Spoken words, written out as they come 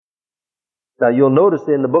Now you'll notice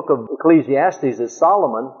in the book of Ecclesiastes that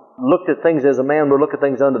Solomon looked at things as a man would look at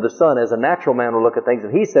things under the sun, as a natural man would look at things.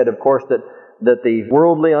 And he said, of course, that the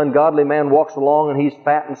worldly, ungodly man walks along and he's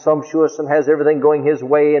fat and sumptuous and has everything going his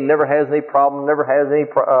way and never has any problem, never has any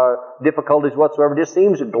difficulties whatsoever, just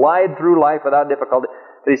seems to glide through life without difficulty.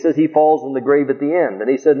 But he says he falls in the grave at the end. And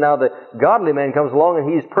he said now the godly man comes along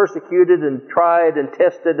and he's persecuted and tried and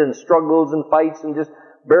tested and struggles and fights and just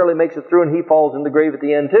barely makes it through, and he falls in the grave at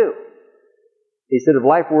the end too. He said, if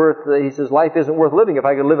life life isn't worth living. If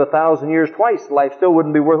I could live 1,000 years twice, life still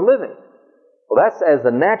wouldn't be worth living. Well, that's as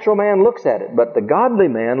the natural man looks at it, but the godly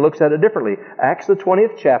man looks at it differently. Acts the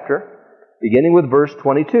 20th chapter, beginning with verse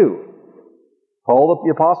 22. Paul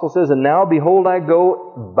the apostle says, and now behold, I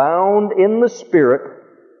go bound in the Spirit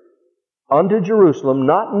unto Jerusalem,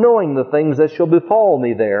 not knowing the things that shall befall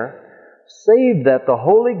me there, save that the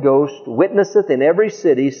Holy Ghost witnesseth in every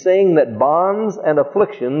city, saying that bonds and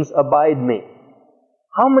afflictions abide me.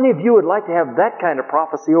 How many of you would like to have that kind of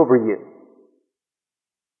prophecy over you?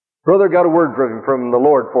 Brother, got a word from the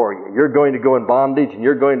Lord for you. You're going to go in bondage, and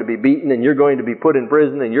you're going to be beaten, and you're going to be put in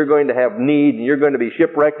prison, and you're going to have need, and you're going to be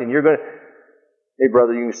shipwrecked, and you're going to... Hey,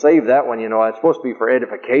 brother, you can save that one, It's supposed to be for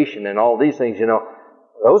edification and all these things,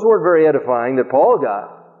 Those weren't very edifying that Paul got.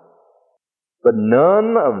 But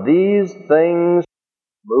none of these things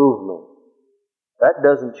move me. That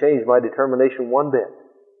doesn't change my determination one bit.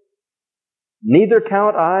 Neither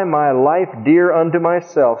count I my life dear unto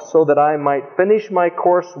myself, so that I might finish my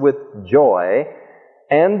course with joy,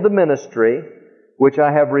 and the ministry which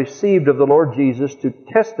I have received of the Lord Jesus, to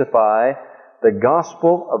testify the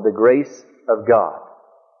gospel of the grace of God.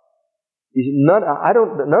 None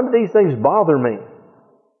of these things bother me,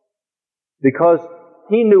 because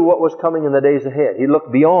he knew what was coming in the days ahead. He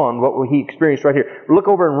looked beyond what he experienced right here. Look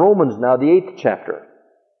over in Romans now, the 8th chapter.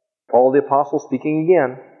 Paul the apostle speaking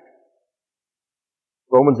again.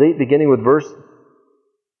 Romans 8, beginning with verse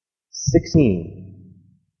 16.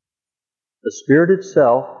 The Spirit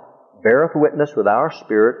itself beareth witness with our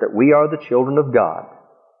spirit that we are the children of God.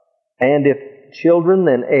 And if children,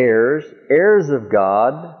 then heirs, heirs of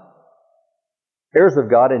God,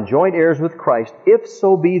 and joint heirs with Christ, if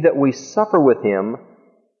so be that we suffer with Him,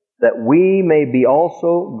 that we may be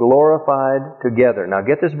also glorified together. Now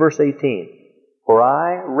get this verse 18. For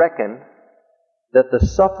I reckon that the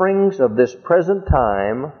sufferings of this present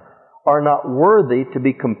time are not worthy to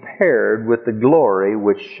be compared with the glory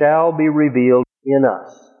which shall be revealed in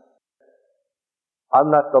us.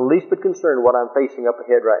 I'm not the least bit concerned what I'm facing up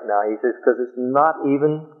ahead right now, he says, because it's not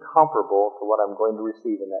even comparable to what I'm going to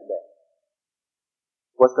receive in that day.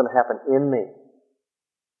 What's going to happen in me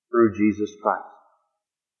through Jesus Christ.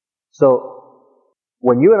 So,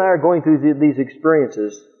 when you and I are going through these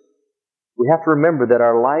experiences, we have to remember that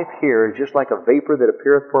our life here is just like a vapor that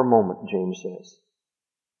appeareth for a moment, James says,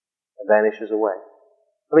 and vanishes away.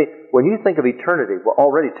 I mean, when you think of eternity, well,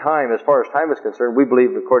 already time, as far as time is concerned, we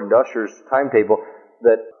believe, according to Ussher's timetable,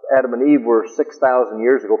 that Adam and Eve were 6,000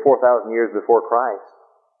 years ago, 4,000 years before Christ.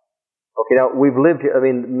 Okay, now, we've lived here,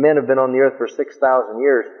 men have been on the earth for 6,000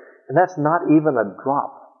 years, and that's not even a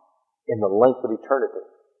drop in the length of eternity.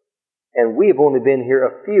 And we have only been here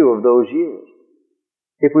a few of those years.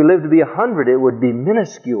 If we lived to be 100, it would be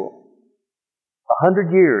minuscule.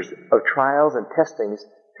 100 years of trials and testings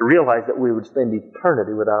to realize that we would spend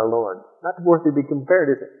eternity with our Lord. Not worth to be compared,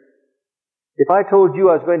 is it? If I told you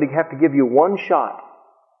I was going to have to give you one shot,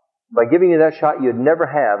 by giving you that shot you'd never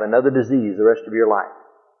have another disease the rest of your life.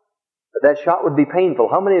 But that shot would be painful.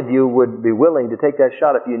 How many of you would be willing to take that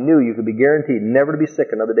shot if you knew you could be guaranteed never to be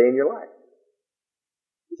sick another day in your life?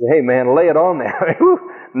 You say, hey man, lay it on there.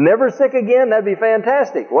 Never sick again? That'd be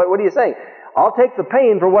fantastic. What are you saying? I'll take the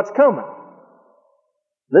pain for what's coming.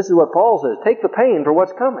 This is what Paul says. Take the pain for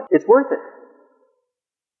what's coming. It's worth it.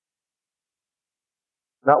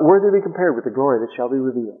 Not worthy to be compared with the glory that shall be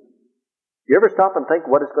revealed. You ever stop and think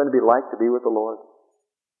what it's going to be like to be with the Lord?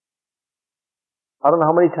 I don't know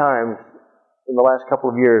how many times in the last couple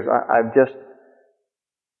of years I've just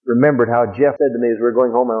remembered how Jeff said to me as we were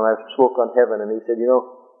going home and I spoke on heaven, and he said,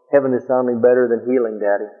 heaven is sounding better than healing,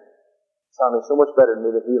 Daddy. It's sounding so much better to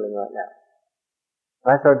me than healing right now. And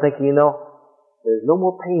I started thinking, there's no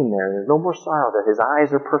more pain there. There's no more sorrow there. His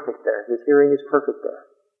eyes are perfect there. His hearing is perfect there.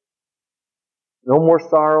 No more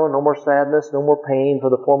sorrow, no more sadness, no more pain, for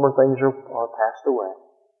the former things are passed away.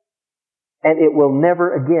 And it will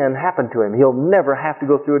never again happen to him. He'll never have to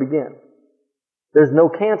go through it again. There's no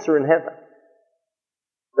cancer in heaven.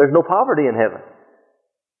 There's no poverty in heaven.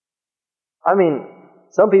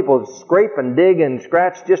 Some people scrape and dig and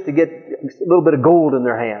scratch just to get a little bit of gold in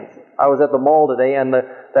their hands. I was at the mall today, and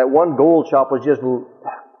that one gold shop was just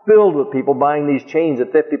filled with people buying these chains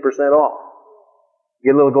at 50% off.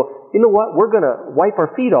 Get a little gold. You know what? We're going to wipe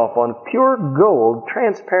our feet off on pure gold,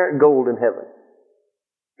 transparent gold in heaven.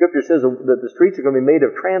 Scripture says that the streets are going to be made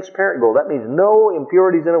of transparent gold. That means no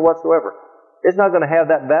impurities in it whatsoever. It's not going to have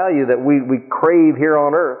that value that we crave here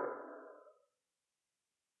on earth.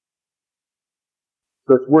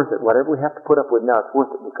 So it's worth it. Whatever we have to put up with now, it's worth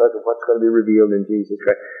it because of what's going to be revealed in Jesus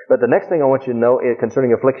Christ. But the next thing I want you to know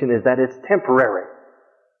concerning affliction is that it's temporary.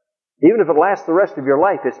 Even if it lasts the rest of your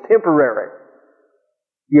life, it's temporary.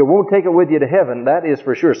 You won't take it with you to heaven, that is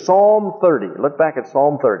for sure. Psalm 30. Look back at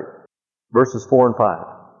Psalm 30, verses 4 and 5.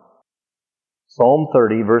 Psalm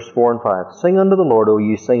 30, verse 4 and 5. Sing unto the Lord, O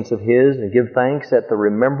ye saints of His, and give thanks at the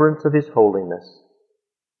remembrance of His holiness.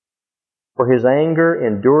 For His anger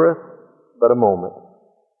endureth but a moment.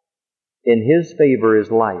 In His favor is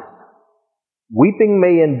life. Weeping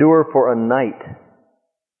may endure for a night,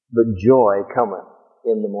 but joy cometh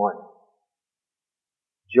in the morning.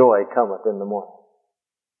 Joy cometh in the morning.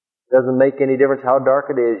 It doesn't make any difference how dark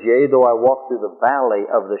it is. Yea, though I walk through the valley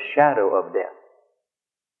of the shadow of death,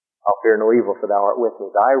 I'll fear no evil, for Thou art with me.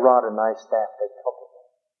 Thy rod and Thy staff, they comfort me.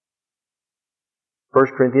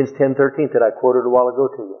 1 Corinthians 10:13 that I quoted a while ago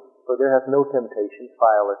to you. For there hath no temptation,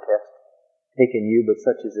 trial, or test taken you, but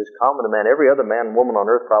such as is common to man. Every other man and woman on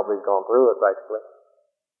earth probably has gone through it, rightfully.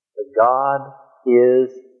 But God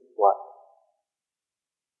is what?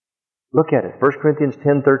 Look at it. 1 Corinthians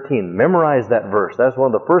 10:13. Memorize that verse. That's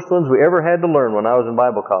one of the first ones we ever had to learn when I was in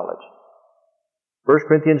Bible college. 1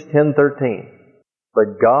 Corinthians 10:13.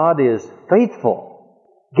 But God is faithful.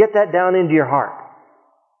 Get that down into your heart.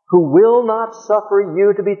 Who will not suffer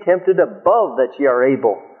you to be tempted above that ye are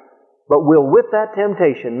able, but will with that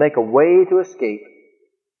temptation make a way to escape,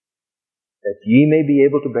 that ye may be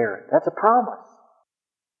able to bear it. That's a promise.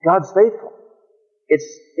 God's faithful.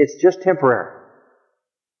 It's just temporary.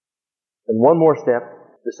 And one more step,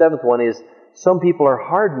 the seventh one is, some people are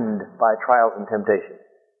hardened by trials and temptations.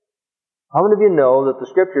 How many of you know that the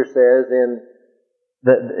Scripture says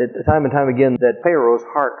time and time again that Pharaoh's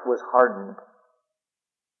heart was hardened?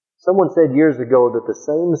 Someone said years ago that the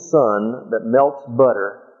same sun that melts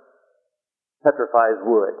butter petrifies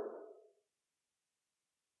wood.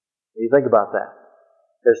 You think about that.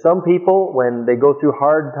 There's some people, when they go through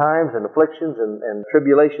hard times and afflictions and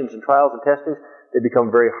tribulations and trials and testings, they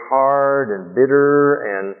become very hard and bitter.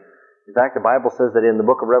 And in fact, the Bible says that in the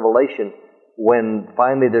book of Revelation, when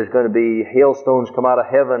finally there's going to be hailstones come out of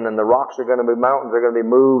heaven and the rocks are going to be, mountains are going to be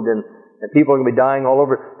moved and people are going to be dying all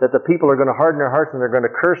over, that the people are going to harden their hearts and they're going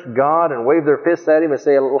to curse God and wave their fists at Him and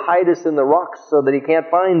say, hide us in the rocks so that He can't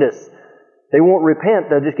find us. They won't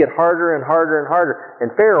repent. They'll just get harder and harder and harder.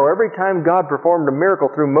 And Pharaoh, every time God performed a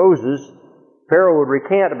miracle through Moses, Pharaoh would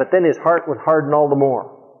recant, but then his heart would harden all the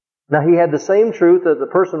more. Now, he had the same truth that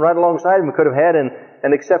the person right alongside him could have had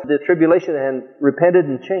and accepted the tribulation and repented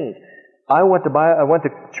and changed. I went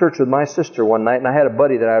to church with my sister one night, and I had a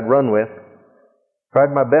buddy that I'd run with.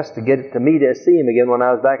 Tried my best to get to see him again when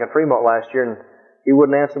I was back in Fremont last year, and he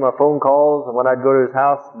wouldn't answer my phone calls. And when I'd go to his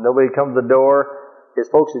house, nobody would come to the door. His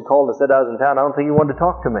folks had called and said I was in town. I don't think he wanted to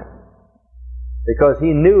talk to me, because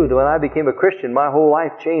he knew that when I became a Christian, my whole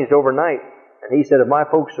life changed overnight. And he said, if my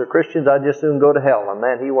folks are Christians, I'd just soon go to hell. And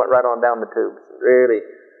man, he went right on down the tubes. Really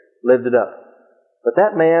lived it up. But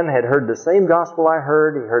that man had heard the same gospel I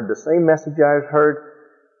heard. He heard the same message I heard.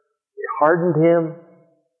 It hardened him,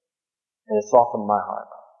 and it softened my heart.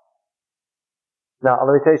 Now,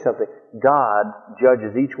 let me tell you something. God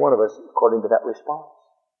judges each one of us according to that response.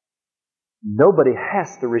 Nobody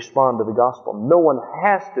has to respond to the gospel. No one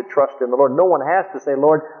has to trust in the Lord. No one has to say,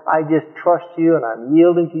 Lord, I just trust you and I'm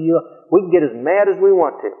yielding to you. We can get as mad as we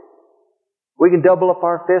want to. We can double up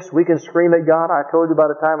our fists. We can scream at God. I told you about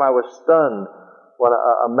a time I was stunned when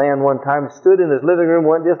a man one time stood in his living room,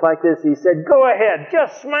 went just like this. He said, go ahead,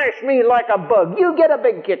 just smash me like a bug. You get a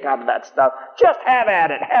big kick out of that stuff. Just have at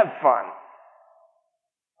it. Have fun.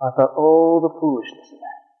 I thought, oh, the foolishness of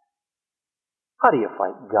that. How do you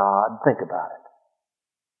fight God? Think about it.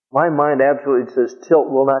 My mind absolutely says tilt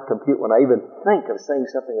will not compute when I even think of saying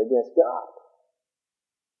something against God.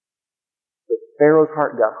 But Pharaoh's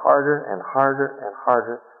heart got harder and harder and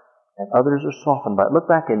harder, and others are softened by it. Look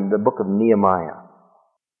back in the book of Nehemiah,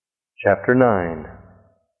 chapter 9.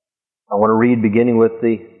 I want to read beginning with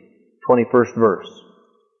the 21st verse.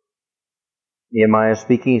 Nehemiah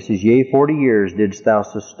speaking, he says, Yea, 40 years didst thou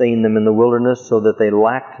sustain them in the wilderness, so that they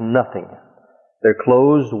lacked nothing. Their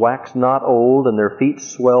clothes waxed not old, and their feet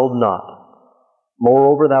swelled not.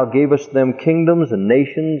 Moreover, thou gavest them kingdoms and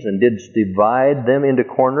nations, and didst divide them into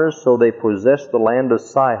corners, so they possessed the land of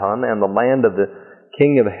Sihon and the land of the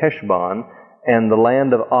king of Heshbon, and the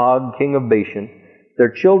land of Og, king of Bashan.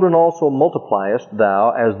 Their children also multipliest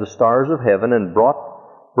thou as the stars of heaven, and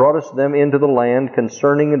broughtest them into the land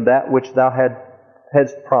concerning that which thou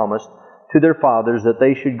hadst promised to their fathers, that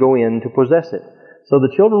they should go in to possess it. So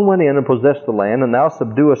the children went in and possessed the land, and thou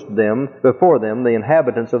subduest them before them, the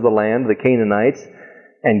inhabitants of the land, the Canaanites,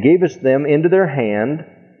 and gavest them into their hand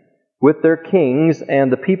with their kings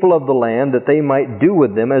and the people of the land, that they might do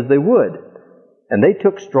with them as they would. And they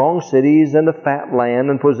took strong cities and a fat land,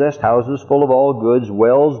 and possessed houses full of all goods,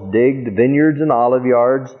 wells digged, vineyards and olive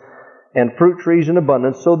yards, and fruit trees in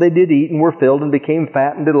abundance. So they did eat, and were filled, and became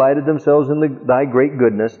fat, and delighted themselves in thy great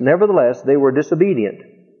goodness. Nevertheless, they were disobedient,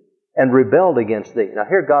 and rebelled against thee. Now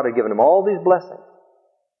here God had given them all these blessings,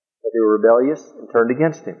 but they were rebellious and turned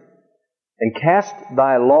against Him. And cast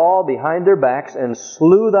thy law behind their backs, and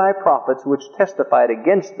slew thy prophets which testified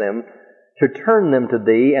against them, to turn them to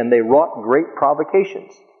thee, and they wrought great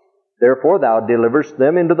provocations. Therefore thou deliverest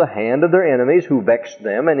them into the hand of their enemies, who vexed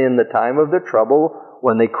them, and in the time of their trouble,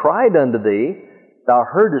 when they cried unto thee, thou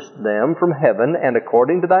heardest them from heaven, and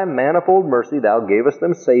according to thy manifold mercy thou gavest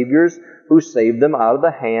them saviors, who saved them out of the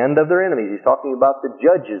hand of their enemies. He's talking about the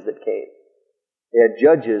judges that came. They had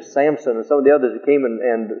judges, Samson and some of the others that came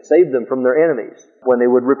and saved them from their enemies. When they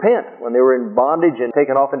would repent, when they were in bondage and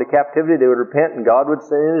taken off into captivity, they would repent, and God would,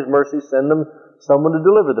 in His mercy, send them someone to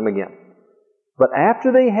deliver them again. But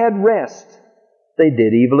after they had rest, they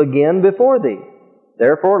did evil again before thee.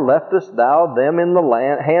 Therefore leftest thou them in the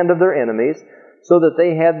hand of their enemies, so that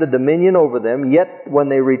they had the dominion over them. Yet when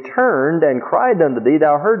they returned and cried unto thee,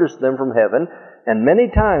 thou heardest them from heaven, and many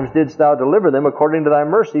times didst thou deliver them according to thy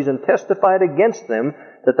mercies, and testified against them,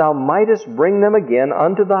 that thou mightest bring them again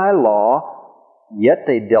unto thy law. Yet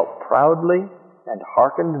they dealt proudly, and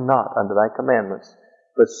hearkened not unto thy commandments,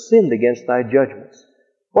 but sinned against thy judgments.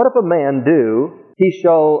 What if a man do, he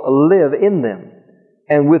shall live in them,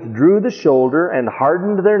 and withdrew the shoulder, and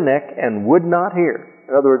hardened their neck, and would not hear.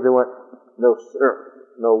 In other words, they went, no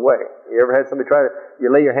sir, no way. You ever had somebody try to,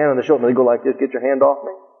 you lay your hand on the shoulder, and they go like this, get your hand off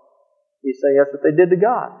me? You say that's what they did to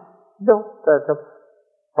God. Don't.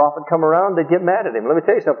 Prophet come around, they get mad at him. Let me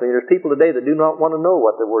tell you something. There's people today that do not want to know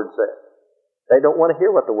what the Word says. They don't want to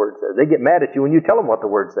hear what the Word says. They get mad at you when you tell them what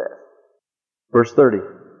the Word says. Verse 30.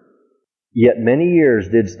 Yet many years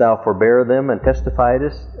didst thou forbear them, and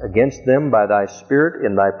testifiedst against them by thy Spirit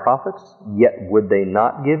in thy prophets, yet would they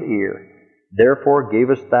not give ear. Therefore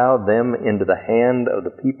gavest thou them into the hand of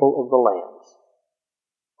the people of the lands.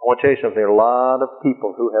 I want to tell you something. There are a lot of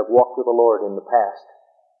people who have walked with the Lord in the past,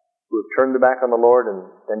 who have turned their back on the Lord and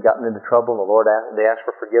then gotten into trouble, and they ask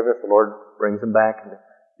for forgiveness. The Lord brings them back and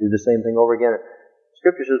do the same thing over again.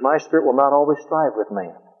 Scripture says, my spirit will not always strive with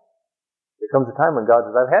man. There comes a time when God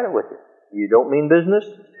says, I've had it with you. You don't mean business?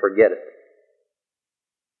 Forget it.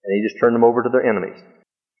 And He just turned them over to their enemies.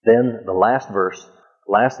 Then the last verse,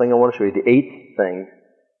 last thing I want to show you, the 8th thing,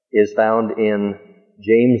 is found in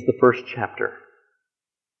James, the 1st chapter.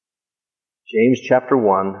 James chapter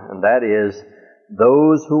 1, and that is,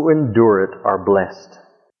 those who endure it are blessed.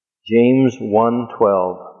 James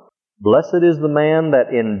 1:12. Blessed is the man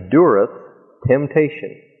that endureth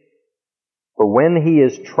temptation. For when he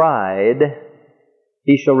is tried,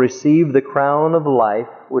 he shall receive the crown of life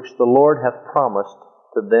which the Lord hath promised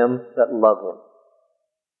to them that love Him.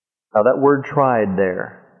 Now that word tried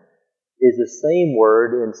there is the same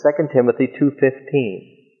word in 2 Timothy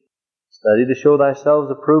 2:15. Study to show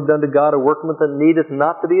thyself approved unto God, a workman that needeth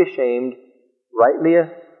not to be ashamed, rightly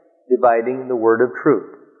dividing the word of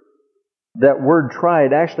truth. That word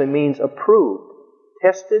tried actually means approved.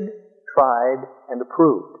 Tested, tried, and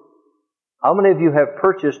approved. How many of you have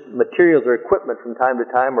purchased materials or equipment from time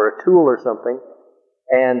to time, or a tool or something,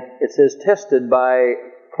 and it says tested by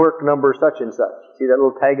clerk number such and such? See that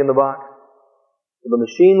little tag in the box? The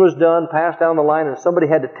machine was done, passed down the line, and somebody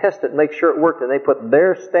had to test it and make sure it worked, and they put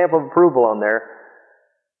their stamp of approval on there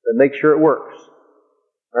to make sure it works.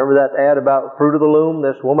 Remember that ad about fruit of the loom?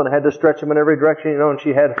 This woman had to stretch them in every direction, and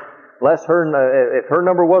she had, if her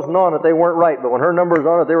number wasn't on it, they weren't right, but when her number was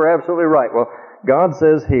on it, they were absolutely right. Well, God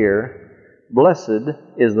says here, blessed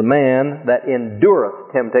is the man that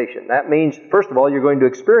endureth temptation. That means, first of all, you're going to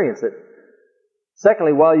experience it.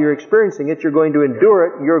 Secondly, while you're experiencing it, you're going to endure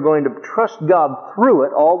it. You're going to trust God through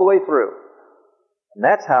it all the way through. And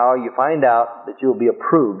that's how you find out that you'll be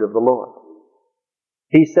approved of the Lord.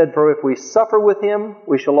 He said, for if we suffer with Him,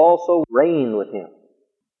 we shall also reign with Him.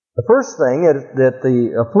 The first thing that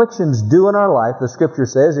the afflictions do in our life, the Scripture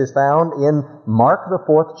says, is found in Mark the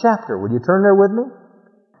 4th chapter. Would you turn there with me?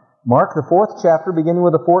 Mark the 4th chapter, beginning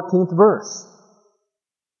with the 14th verse.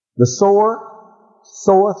 The sower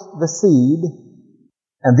soweth the seed,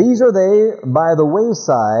 And these are they by the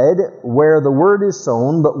wayside where the word is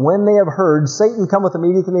sown, but when they have heard, Satan cometh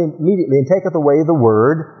immediately and taketh away the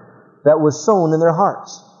word that was sown in their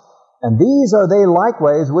hearts. And these are they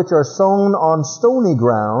likewise which are sown on stony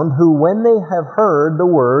ground, who when they have heard the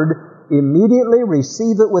word, immediately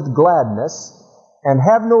receive it with gladness, and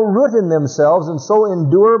have no root in themselves, and so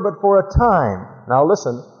endure but for a time. Now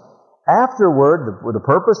listen, afterward, the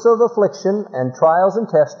purpose of affliction and trials and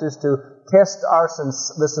tests is to test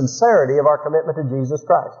the sincerity of our commitment to Jesus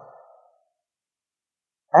Christ.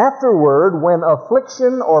 Afterward, when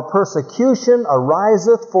affliction or persecution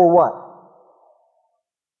ariseth for what?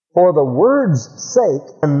 For the word's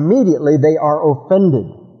sake, immediately they are offended.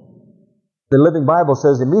 The Living Bible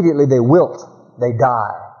says immediately they wilt, they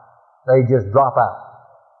die, they just drop out.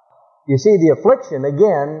 You see, the affliction,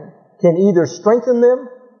 again, can either strengthen them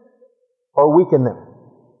or weaken them.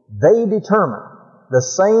 They determine. The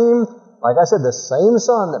same, like I said, the same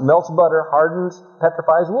sun that melts butter, hardens,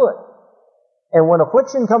 petrifies wood. And when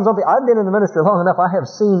affliction comes on, I've been in the ministry long enough, I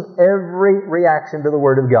have seen every reaction to the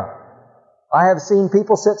Word of God. I have seen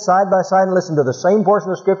people sit side by side and listen to the same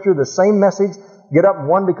portion of Scripture, the same message, get up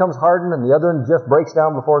and one becomes hardened and the other just breaks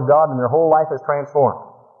down before God and their whole life is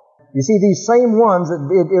transformed. You see, these same ones,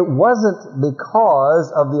 it wasn't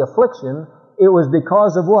because of the affliction, it was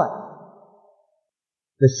because of what?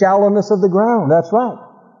 The shallowness of the ground, that's right.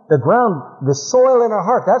 The ground, the soil in our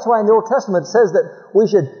heart. That's why in the Old Testament it says that we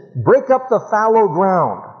should break up the fallow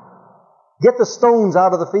ground. Get the stones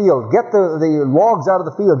out of the field. Get the logs out of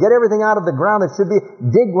the field. Get everything out of the ground. It should be,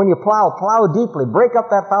 dig when you plow deeply. Break up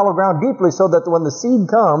that fallow ground deeply so that when the seed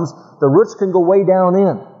comes, the roots can go way down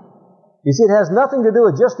in. You see, it has nothing to do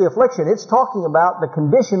with just the affliction. It's talking about the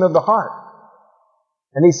condition of the heart.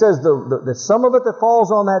 And he says the some of it that falls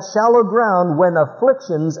on that shallow ground when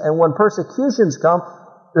afflictions and when persecutions come,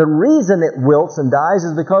 the reason it wilts and dies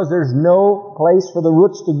is because there's no place for the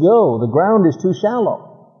roots to go. The ground is too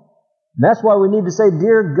shallow. And that's why we need to say,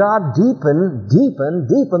 Dear God, deepen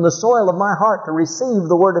the soil of my heart to receive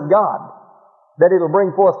the Word of God, that it'll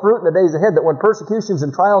bring forth fruit in the days ahead, that when persecutions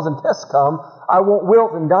and trials and tests come, I won't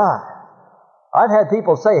wilt and die. I've had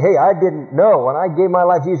people say, hey, I didn't know, when I gave my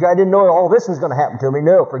life to Jesus, I didn't know all this was going to happen to me.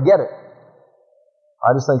 No, forget it.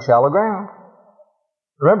 I just think shallow ground.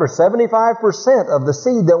 Remember, 75% of the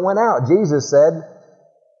seed that went out, Jesus said,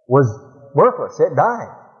 was worthless. It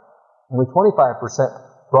died. Only 25%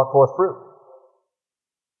 brought forth fruit.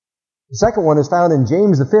 The second one is found in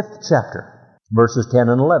James, the 5th chapter, verses 10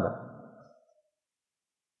 and 11.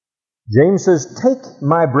 James says, Take,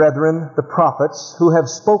 my brethren, the prophets, who have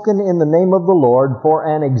spoken in the name of the Lord, for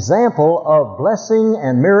an example of blessing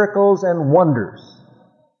and miracles and wonders.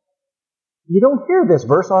 You don't hear this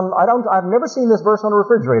verse I've never seen this verse on a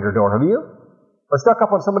refrigerator door, have you? Or stuck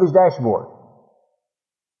up on somebody's dashboard.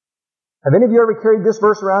 Have any of you ever carried this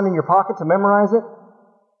verse around in your pocket to memorize it?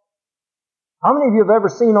 How many of you have ever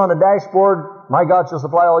seen on a dashboard, my God shall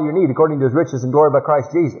supply all your need according to His riches and glory by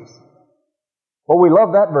Christ Jesus? Well, we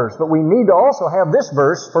love that verse, but we need to also have this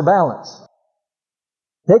verse for balance.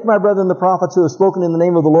 Take, my brethren, the prophets who have spoken in the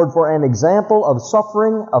name of the Lord for an example of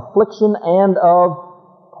suffering, affliction, and of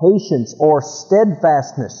patience or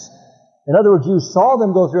steadfastness. In other words, you saw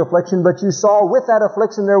them go through affliction, but you saw with that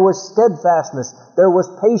affliction there was steadfastness, there was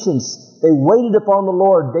patience. They waited upon the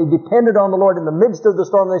Lord. They depended on the Lord in the midst of the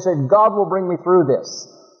storm. They said, God will bring me through this.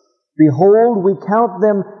 Behold, we count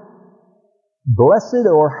them blessed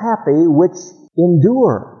or happy which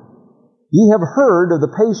endure. Ye have heard of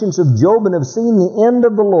the patience of Job and have seen the end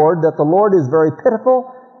of the Lord, that the Lord is very pitiful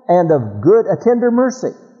and of a tender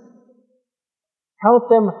mercy. Count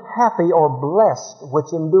them happy or blessed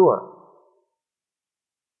which endure.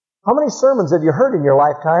 How many sermons have you heard in your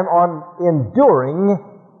lifetime on enduring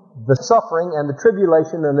the suffering and the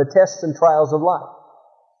tribulation and the tests and trials of life?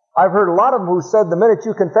 I've heard a lot of them who said the minute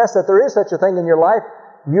you confess that there is such a thing in your life,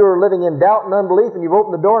 you're living in doubt and unbelief and you've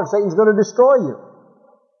opened the door and Satan's going to destroy you.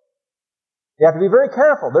 You have to be very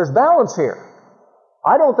careful. There's balance here.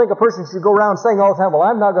 I don't think a person should go around saying all the time, well,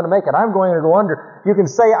 I'm not going to make it. I'm going to go under. You can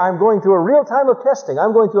say, I'm going through a real time of testing.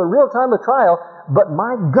 I'm going through a real time of trial, but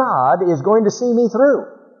my God is going to see me through.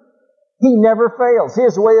 He never fails.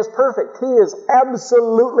 His way is perfect. He is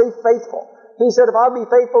absolutely faithful. He said, if I'll be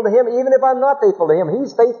faithful to Him, even if I'm not faithful to Him,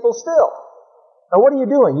 He's faithful still. Now what are you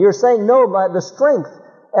doing? You're saying, no, the strength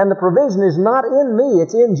and the provision is not in me.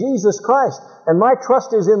 It's in Jesus Christ. And my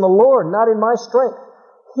trust is in the Lord, not in my strength.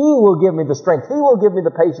 He will give me the strength. He will give me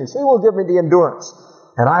the patience. He will give me the endurance.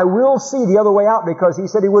 And I will see the other way out because He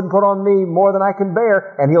said He wouldn't put on me more than I can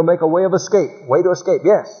bear, and He'll make a way of escape. Way to escape,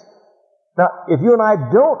 yes. Now, if you and I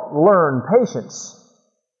don't learn patience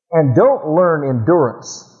and don't learn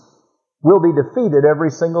endurance will be defeated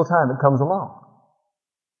every single time it comes along.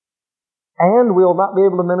 And we'll not be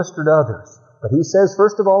able to minister to others. But he says,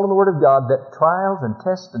 first of all, in the Word of God, that trials and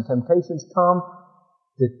tests and temptations come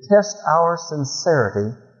to test our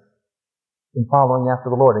sincerity in following after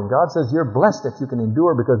the Lord. And God says, you're blessed if you can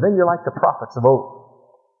endure, because then you're like the prophets of old.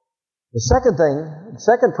 The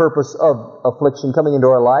second purpose of affliction coming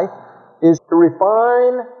into our life is to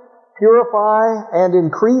refine, purify, and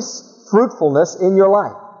increase fruitfulness in your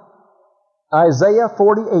life. Isaiah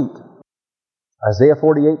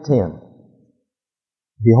 48:10.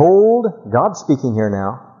 Behold, God speaking here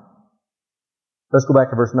now. Let's go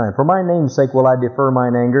back to verse 9. For my name's sake will I defer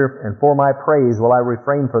mine anger, and for my praise will I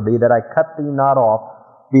refrain for thee, that I cut thee not off.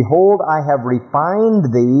 Behold, I have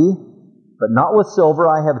refined thee, but not with silver.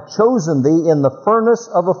 I have chosen thee in the furnace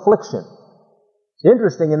of affliction. It's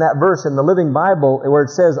interesting in that verse in the Living Bible where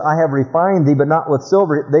it says, I have refined thee, but not with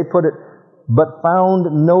silver. They put it, but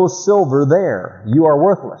found no silver there. You are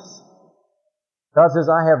worthless. God says,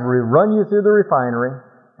 I have run you through the refinery,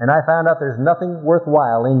 and I found out there's nothing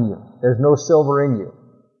worthwhile in you. There's no silver in you.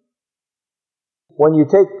 When you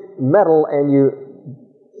take metal and you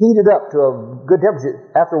heat it up to a good temperature,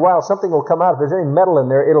 after a while something will come out. If there's any metal in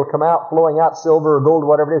there, it'll come out, flowing out, silver or gold or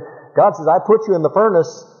whatever it is. God says, I put you in the furnace,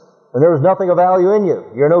 and there was nothing of value in you.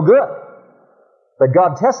 You're no good. But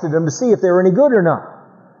God tested them to see if they were any good or not.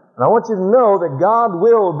 And I want you to know that God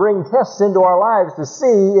will bring tests into our lives to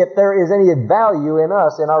see if there is any value in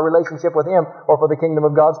us in our relationship with Him or for the kingdom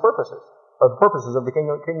of God's purposes, or the purposes of the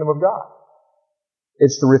kingdom of God.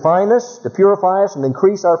 It's to refine us, to purify us, and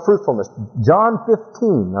increase our fruitfulness. John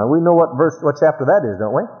 15. Now we know what chapter that is,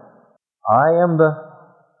 don't we? I am the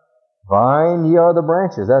vine, ye are the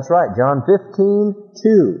branches. That's right. John 15:2.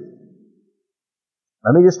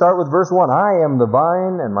 Let me just start with verse 1. I am the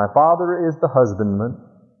vine, and my Father is the husbandman.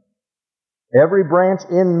 Every branch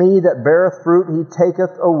in me that beareth fruit, He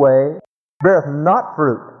taketh away. Beareth not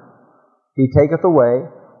fruit, He taketh away.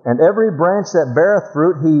 And every branch that beareth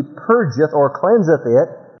fruit, He purgeth or cleanseth it.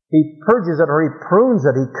 He purges it or He prunes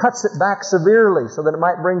it. He cuts it back severely so that it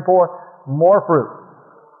might bring forth more fruit.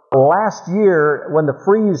 Last year, when the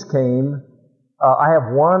freeze came, I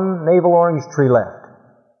have one navel orange tree left.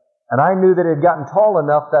 And I knew that it had gotten tall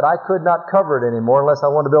enough that I could not cover it anymore unless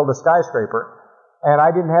I wanted to build a skyscraper. And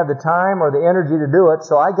I didn't have the time or the energy to do it,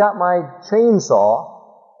 so I got my chainsaw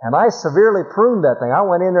and I severely pruned that thing. I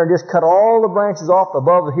went in there and just cut all the branches off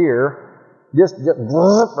above here, just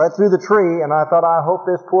right through the tree, and I thought, I hope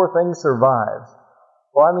this poor thing survives.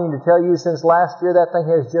 Well, I mean to tell you, since last year, that thing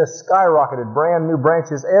has just skyrocketed, brand new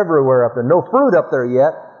branches everywhere up there. No fruit up there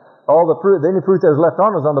yet. All the fruit, the only fruit that was left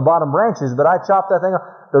on was on the bottom branches, but I chopped that thing off.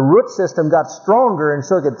 The root system got stronger, and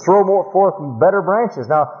so it could throw forth better branches.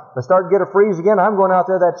 Now, if I start to get a freeze again, I'm going out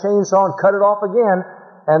there with that chainsaw and cut it off again,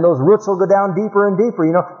 and those roots will go down deeper and deeper.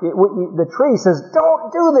 You know, the tree says,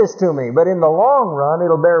 don't do this to me, but in the long run,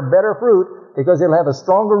 it'll bear better fruit because it'll have a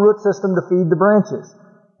stronger root system to feed the branches.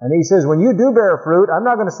 And He says, when you do bear fruit, I'm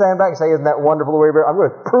not going to stand back and say, isn't that wonderful the way you bear? I'm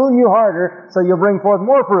going to prune you harder so you'll bring forth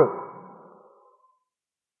more fruit.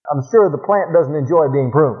 I'm sure the plant doesn't enjoy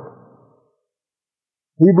being pruned.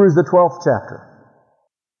 Hebrews, the 12th chapter.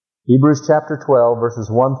 Hebrews chapter 12,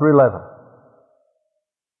 verses 1 through 11.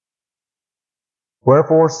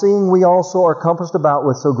 Wherefore, seeing we also are compassed about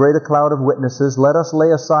with so great a cloud of witnesses, let us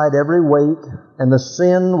lay aside every weight and the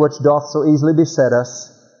sin which doth so easily beset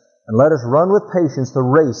us, and let us run with patience the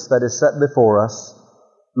race that is set before us,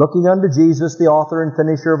 looking unto Jesus, the author and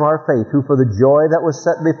finisher of our faith, who for the joy that was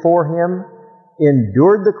set before Him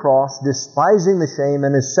endured the cross, despising the shame,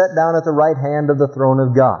 and is set down at the right hand of the throne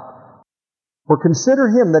of God. For consider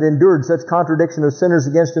Him that endured such contradiction of sinners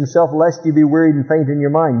against Himself, lest ye be wearied and faint in your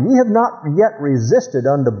mind. Ye have not yet resisted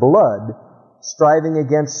unto blood, striving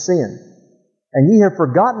against sin. And ye have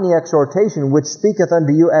forgotten the exhortation which speaketh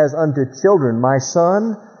unto you as unto children. My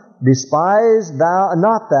son, despise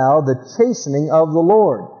not thou the chastening of the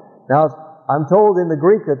Lord. Now, I'm told in the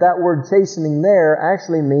Greek that word chastening there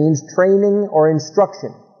actually means training or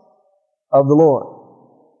instruction of the Lord.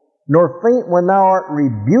 Nor faint when thou art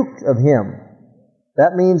rebuked of Him.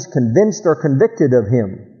 That means convinced or convicted of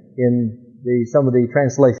Him in some of the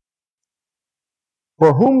translations.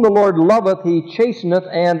 For whom the Lord loveth, He chasteneth,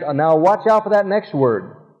 and now watch out for that next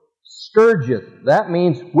word, scourgeth. That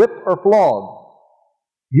means whip or flog.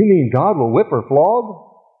 You mean God will whip or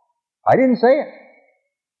flog? I didn't say it.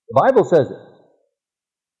 The Bible says it.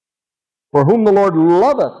 For whom the Lord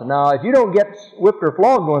loveth. Now, if you don't get whipped or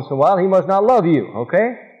flogged once in a while, He must not love you,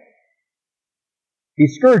 okay? He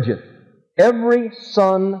scourgeth. every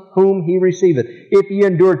son whom he receiveth. If ye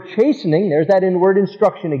endure chastening, there's that in word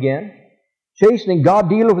instruction again. Chastening, God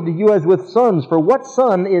dealeth with you as with sons. For what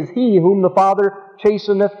son is he whom the Father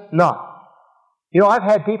chasteneth not? You know, I've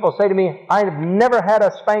had people say to me, I have never had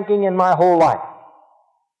a spanking in my whole life.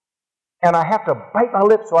 And I have to bite my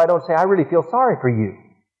lips so I don't say, I really feel sorry for you.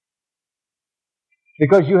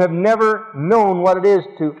 Because you have never known what it is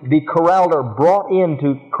to be corralled or brought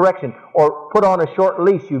into correction or put on a short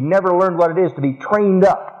leash. You've never learned what it is to be trained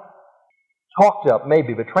up. Talked up,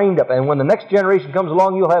 maybe, but trained up. And when the next generation comes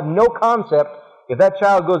along, you'll have no concept. If that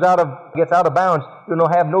child gets out of bounds, you'll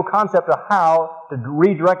have no concept of how to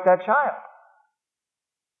redirect that child.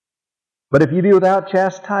 But if ye be without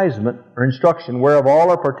chastisement or instruction, whereof all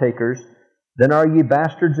are partakers, then are ye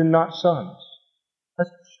bastards and not sons. That's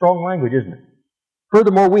strong language, isn't it?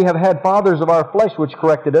 Furthermore, we have had fathers of our flesh which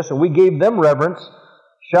corrected us, and we gave them reverence.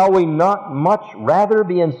 Shall we not much rather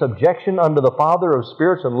be in subjection unto the Father of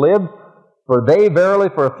spirits and live? For they verily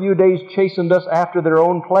for a few days chastened us after their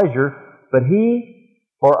own pleasure, but He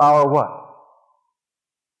for our what?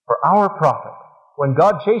 For our profit. When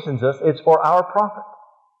God chastens us, it's for our profit,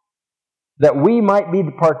 that we might be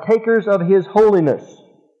the partakers of His holiness.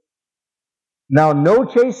 Now no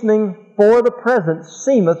chastening for the present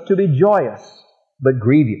seemeth to be joyous, but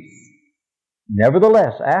grievous.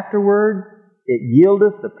 Nevertheless, afterward it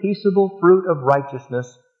yieldeth the peaceable fruit of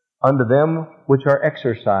righteousness unto them which are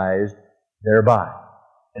exercised thereby.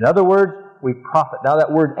 In other words, we profit. Now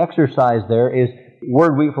that word exercise there is the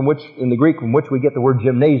word in the Greek from which we get the word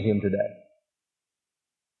gymnasium today.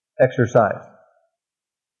 Exercise.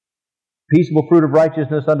 Peaceable fruit of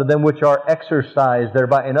righteousness unto them which are exercised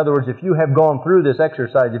thereby. In other words, if you have gone through this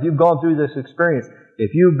exercise, if you've gone through this experience,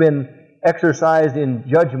 if you've been exercised in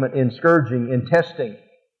judgment, in scourging, in testing,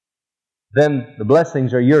 then the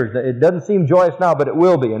blessings are yours. It doesn't seem joyous now, but it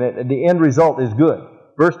will be, and the end result is good.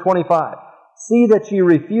 Verse 25, see that ye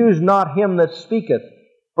refuse not him that speaketh,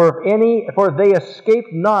 for they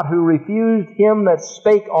escaped not who refused him that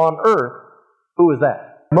spake on earth. Who was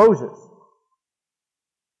that? Moses.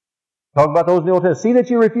 Talk about those in the Old Testament. See that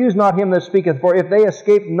ye refuse not him that speaketh, for if they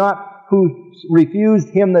escaped not who refused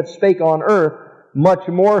him that spake on earth, much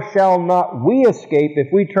more shall not we escape if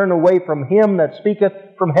we turn away from him that speaketh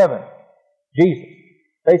from heaven. Jesus.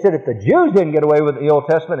 They said if the Jews didn't get away with the Old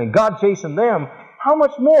Testament and God chastened them, how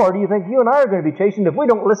much more do you think you and I are going to be chastened if we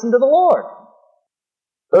don't listen to the Lord?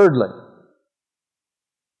 Thirdly,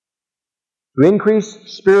 to increase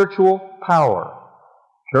spiritual power.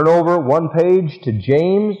 Turn over one page to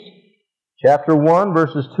James chapter 1,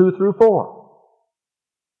 verses 2 through 4.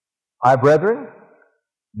 I, brethren,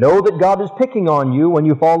 know that God is picking on you when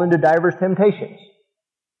you fall into divers temptations.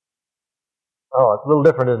 Oh, it's a little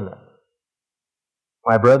different, isn't it?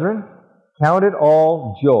 My brethren, count it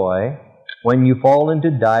all joy when you fall into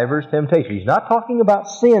divers temptations. He's not talking about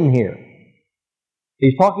sin here.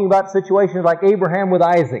 He's talking about situations like Abraham with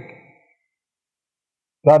Isaac.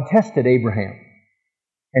 God tested Abraham,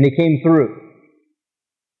 and he came through.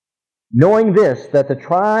 Knowing this, that the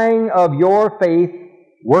trying of your faith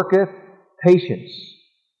worketh patience.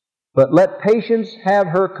 But let patience have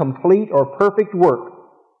her complete or perfect work,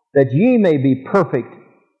 that ye may be perfect,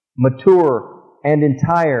 mature, and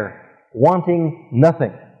entire, wanting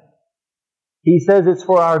nothing. He says it's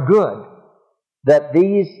for our good, that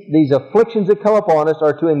these afflictions that come upon us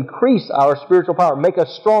are to increase our spiritual power, make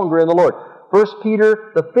us stronger in the Lord. 1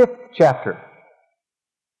 Peter, the 5th chapter.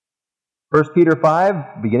 1 Peter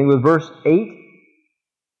 5, beginning with verse 8.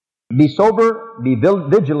 Be sober, be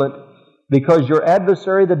vigilant, because your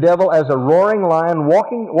adversary the devil, as a roaring lion,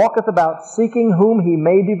 walketh about, seeking whom he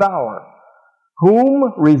may devour.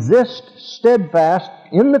 Whom resist steadfast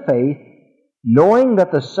in the faith, knowing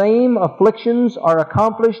that the same afflictions are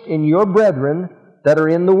accomplished in your brethren that are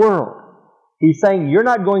in the world. He's saying you're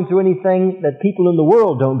not going through anything that people in the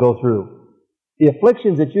world don't go through. The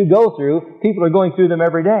afflictions that you go through, people are going through them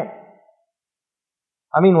every day.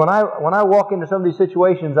 I mean, when I walk into some of these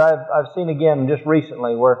situations, I've seen again just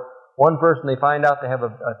recently where one person, they find out they have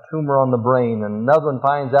a tumor on the brain, and another one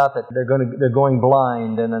finds out that they're going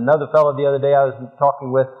blind, and another fellow the other day I was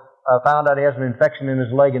talking with found out he has an infection in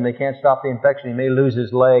his leg and they can't stop the infection. He may lose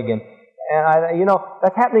his leg, and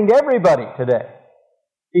that's happening to everybody today.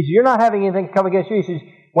 He says, you're not having anything come against you. He says,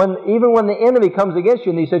 even when the enemy comes against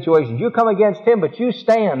you in these situations, you come against him, but you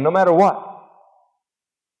stand no matter what.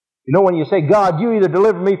 You know, when you say, God, you either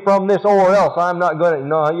deliver me from this or else I'm not going to...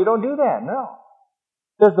 No, you don't do that, no.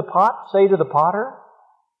 Does the pot say to the potter,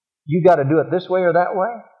 you got to do it this way or that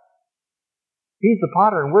way? He's the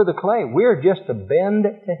potter and we're the clay. We're just to bend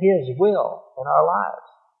to His will in our lives,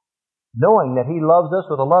 knowing that He loves us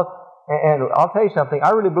with a love And I'll tell you something,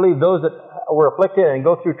 I really believe those that were afflicted and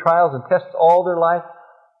go through trials and tests all their life,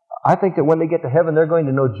 I think that when they get to heaven, they're going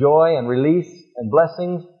to know joy and release and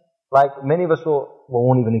blessings like many of us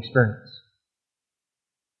won't even experience.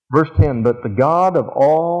 Verse 10, but the God of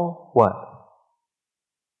all what?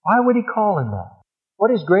 Why would He call Him that?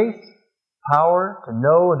 What is grace? Power to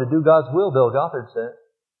know and to do God's will, Bill Gothard said.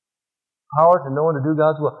 Power to know and to do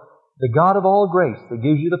God's will. The God of all grace that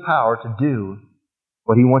gives you the power to do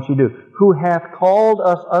what He wants you to do. Who hath called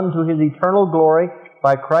us unto His eternal glory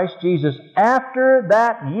by Christ Jesus, after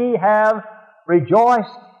that ye have rejoiced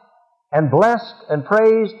and blessed and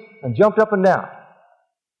praised and jumped up and down.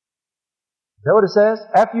 Is that what it says?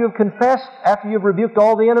 After you've confessed, after you've rebuked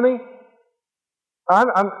all the enemy?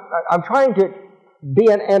 I'm trying to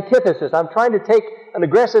be an antithesis. I'm trying to take an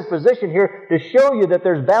aggressive position here to show you that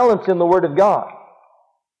there's balance in the Word of God.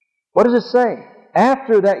 What does it say?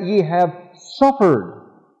 After that ye have suffered.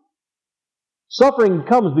 Suffering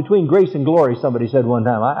comes between grace and glory, somebody said one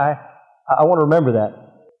time. I want to remember that.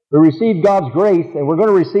 We receive God's grace and we're going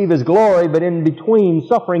to receive His glory, but in between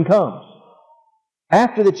suffering comes.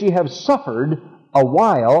 After that ye have suffered a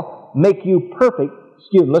while, make you perfect.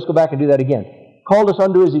 Excuse me, let's go back and do that again. Called us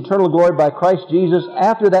unto His eternal glory by Christ Jesus.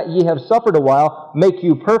 After that ye have suffered a while, make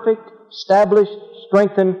you perfect, establish,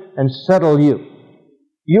 strengthen, and settle you.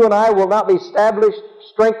 You and I will not be established,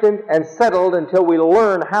 strengthened, and settled until we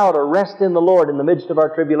learn how to rest in the Lord in the midst of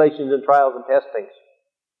our tribulations and trials and testings.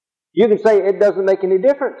 You can say it doesn't make any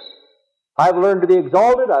difference. I've learned to be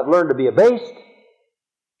exalted. I've learned to be abased.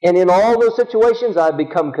 And in all those situations, I've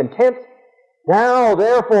become content. Now,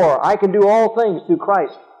 therefore, I can do all things through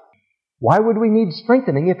Christ. Why would we need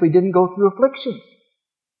strengthening if we didn't go through afflictions?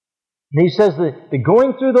 And he says that the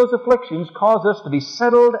going through those afflictions cause us to be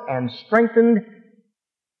settled and strengthened,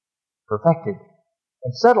 perfected,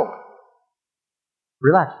 and settled.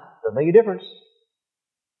 Relax. Doesn't make a difference.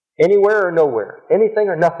 Anywhere or nowhere. Anything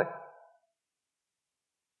or nothing.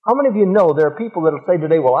 How many of you know there are people that will say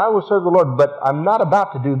today, well, I will serve the Lord, but I'm not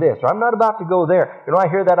about to do this, or I'm not about to go there. You know, I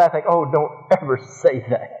hear that, I think, oh, don't ever say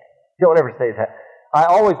that. Don't ever say that. I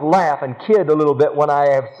always laugh and kid a little bit when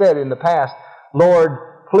I have said in the past, Lord,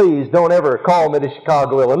 please don't ever call me to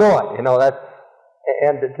Chicago, Illinois. You know,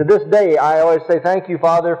 and to this day, I always say, thank you,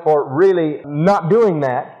 Father, for really not doing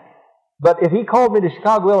that. But if He called me to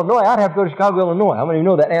Chicago, Illinois, I'd have to go to Chicago, Illinois. How many of you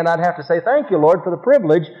know that? And I'd have to say, thank you, Lord, for the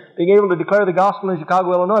privilege of being able to declare the gospel in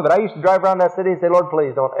Chicago, Illinois. But I used to drive around that city and say, Lord,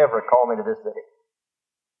 please don't ever call me to this city.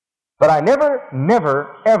 But I never,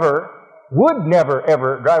 would never,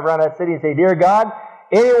 ever drive around that city and say, dear God,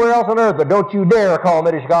 anywhere else on earth, but don't you dare call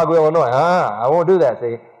me to Chicago, Illinois. I won't do that,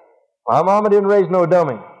 see. My mama didn't raise no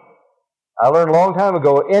dummy. I learned a long time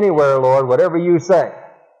ago, anywhere, Lord, whatever you say.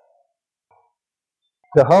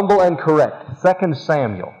 To humble and correct. 2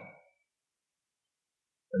 Samuel.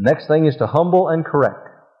 The next thing is to humble and correct.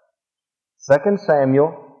 2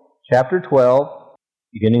 Samuel, chapter 12,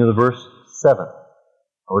 beginning of the verse 7.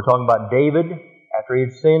 We're talking about David after he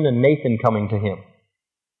had sinned and Nathan coming to him.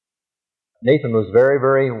 Nathan was very,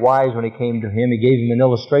 very wise when he came to him. He gave him an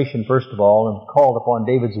illustration, first of all, and called upon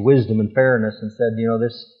David's wisdom and fairness and said, you know,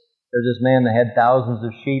 there's this man that had thousands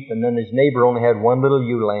of sheep, and then his neighbor only had one little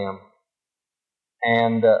ewe lamb.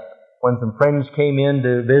 And when some friends came in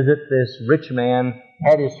to visit, this rich man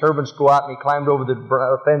had his servants go out, and he climbed over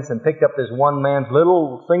the fence and picked up this one man's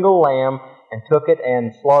little single lamb and took it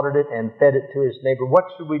and slaughtered it and fed it to his neighbor. What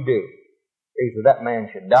should we do? He said, that man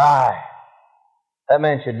should die. That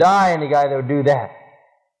man should die, any guy that would do that.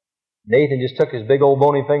 Nathan just took his big old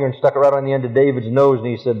bony finger and stuck it right on the end of David's nose, and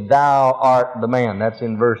he said, thou art the man. That's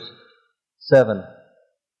in verse 7.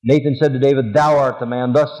 Nathan said to David, thou art the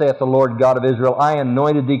man. Thus saith the Lord God of Israel, I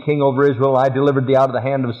anointed thee king over Israel. I delivered thee out of the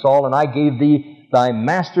hand of Saul, and I gave thee thy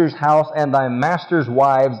master's house and thy master's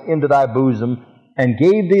wives into thy bosom, and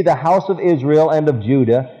gave thee the house of Israel and of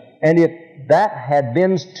Judah. And if that had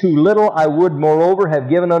been too little, I would moreover have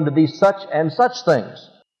given unto thee such and such things.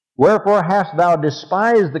 Wherefore hast thou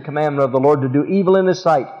despised the commandment of the Lord to do evil in his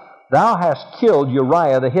sight? Thou hast killed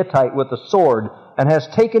Uriah the Hittite with the sword, and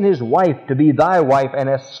hast taken his wife to be thy wife, and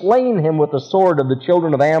hast slain him with the sword of the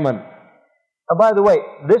children of Ammon. Now, by the way,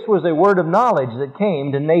 this was a word of knowledge that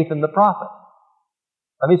came to Nathan the prophet.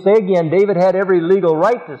 Let me say again, David had every legal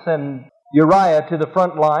right to send Uriah to the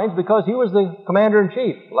front lines because he was the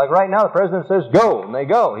commander-in-chief. Like right now, the president says, go, and they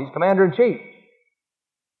go. He's commander-in-chief.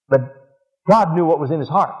 But God knew what was in his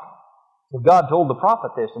heart. So God told the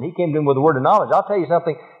prophet this, and he came to him with a word of knowledge. I'll tell you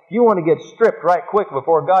something. If you want to get stripped right quick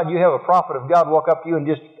before God, you have a prophet of God walk up to you and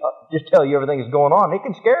just tell you everything that's going on. It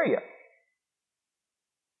can scare you.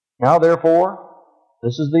 Now, therefore,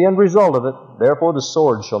 This is the end result of it. Therefore the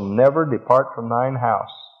sword shall never depart from thine house,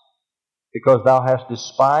 because thou hast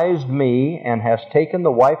despised me, and hast taken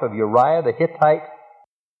the wife of Uriah the Hittite,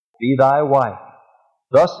 be thy wife.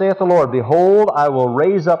 Thus saith the Lord, Behold, I will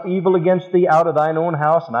raise up evil against thee out of thine own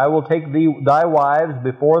house, and I will take thy wives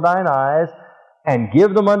before thine eyes, and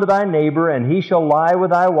give them unto thy neighbor, and he shall lie with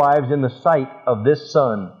thy wives in the sight of this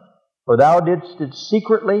sun. For thou didst it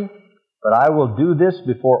secretly, but I will do this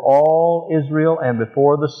before all Israel and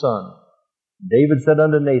before the sun. David said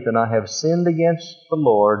unto Nathan, I have sinned against the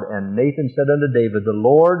Lord. And Nathan said unto David, The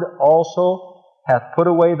Lord also hath put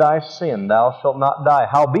away thy sin, thou shalt not die.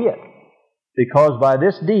 Howbeit, because by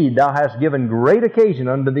this deed thou hast given great occasion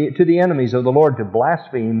to the enemies of the Lord to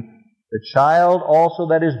blaspheme, the child also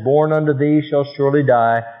that is born unto thee shall surely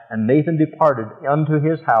die. And Nathan departed unto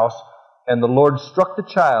his house, and the Lord struck the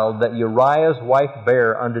child that Uriah's wife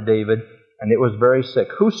bare unto David, and it was very sick.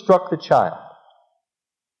 Who struck the child?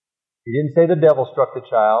 He didn't say the devil struck the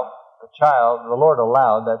child. The Lord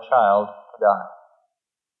allowed that child to die.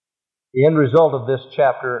 The end result of this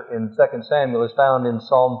chapter in 2 Samuel is found in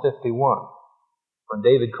Psalm 51. When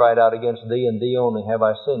David cried out, Against thee and thee only have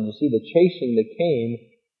I sinned. You see, the chastening that came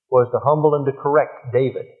was to humble and to correct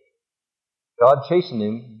David. God chastened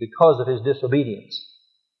him because of his disobedience.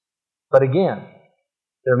 But again,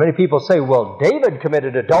 there are many people who say, well, David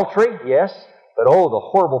committed adultery. Yes, but oh, the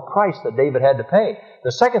horrible price that David had to pay.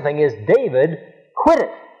 The second thing is David quit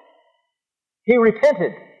it. He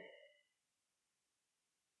repented.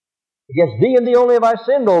 Against thee and thee only have I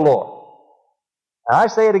sinned, O Lord. And I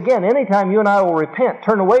say it again, anytime you and I will repent,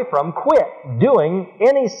 turn away from, quit doing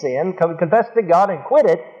any sin, confess to God and quit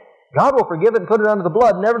it, God will forgive it and put it under the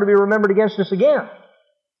blood, never to be remembered against us again.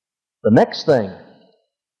 The next thing,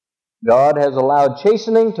 God has allowed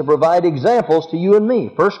chastening to provide examples to you and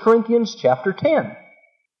me. 1 Corinthians chapter 10.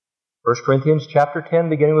 1 Corinthians chapter 10,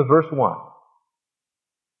 beginning with verse 1.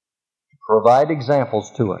 Provide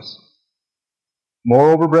examples to us.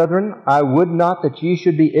 Moreover, brethren, I would not that ye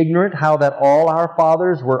should be ignorant how that all our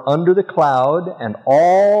fathers were under the cloud, and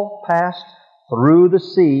all passed through the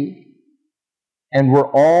sea, and were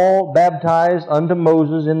all baptized unto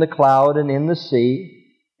Moses in the cloud and in the sea,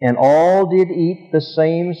 and all did eat the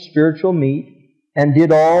same spiritual meat, and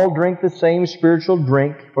did all drink the same spiritual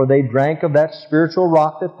drink, for they drank of that spiritual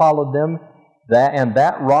rock that followed them, and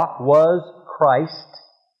that rock was Christ.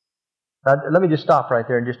 Now, let me just stop right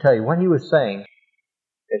there and just tell you what he was saying.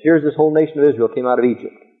 And here's this whole nation of Israel came out of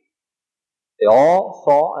Egypt. They all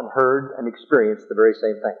saw and heard and experienced the very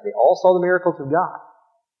same thing. They all saw the miracles of God.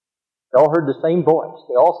 They all heard the same voice.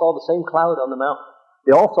 They all saw the same cloud on the mountain.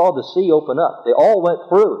 They all saw the sea open up. They all went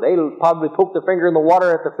through. They probably poked their finger in the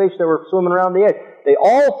water at the fish that were swimming around the edge. They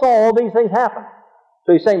all saw all these things happen.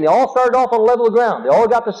 So he's saying they all started off on level ground. They all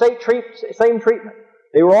got the same treatment.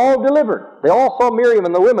 They were all delivered. They all saw Miriam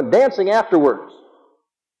and the women dancing afterwards.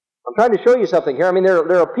 I'm trying to show you something here. I mean,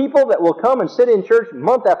 there are people that will come and sit in church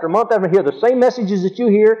month after month after hear the same messages that you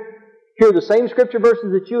hear the same scripture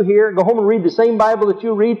verses that you hear, go home and read the same Bible that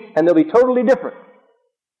you read, and they'll be totally different.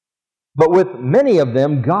 But with many of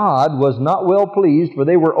them, God was not well pleased, for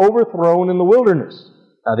they were overthrown in the wilderness.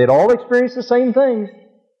 Now, they'd all experienced the same things.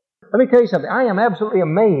 Let me tell you something. I am absolutely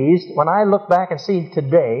amazed when I look back and see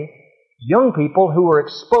today young people who were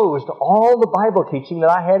exposed to all the Bible teaching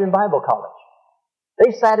that I had in Bible college.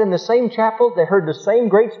 They sat in the same chapels. They heard the same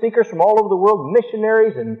great speakers from all over the world,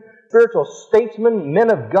 missionaries and spiritual statesmen, men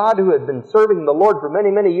of God who had been serving the Lord for many,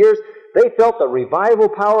 many years. They felt the revival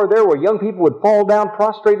power there where young people would fall down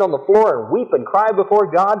prostrate on the floor and weep and cry before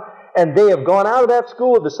God. And they have gone out of that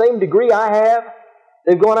school with the same degree I have.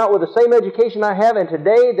 They've gone out with the same education I have. And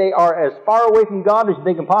today they are as far away from God as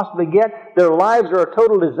they can possibly get. Their lives are a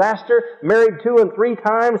total disaster. Married 2 and 3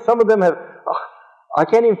 times. Some of them have... I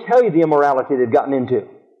can't even tell you the immorality they've gotten into.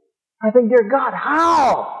 I think, dear God,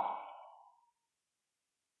 how?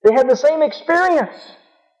 They had the same experience.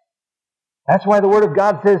 That's why the Word of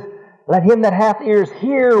God says, let him that hath ears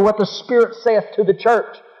hear what the Spirit saith to the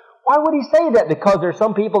church. Why would he say that? Because there are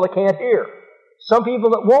some people that can't hear. Some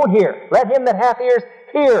people that won't hear. Let him that hath ears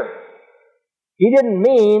hear. He didn't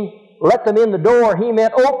mean let them in the door. He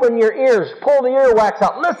meant open your ears, pull the earwax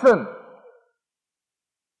out, listen.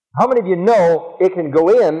 How many of you know it can go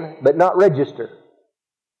in but not register?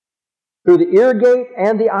 Through the ear gate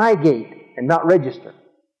and the eye gate and not register.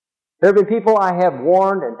 There have been people I have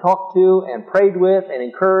warned and talked to and prayed with and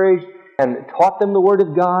encouraged and taught them the Word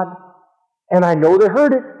of God. And I know they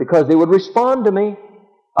heard it because they would respond to me.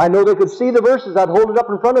 I know they could see the verses. I'd hold it up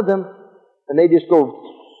in front of them and they just go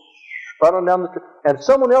right on down the street. And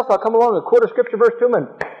someone else, I'll come along and quote a scripture verse to them and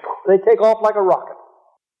they take off like a rocket.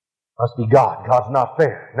 Must be God. God's not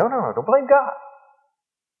fair. No, don't blame God.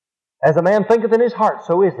 As a man thinketh in his heart,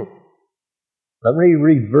 so is he. Let me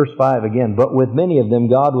read verse 5 again. But with many of them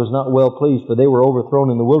God was not well pleased, for they were overthrown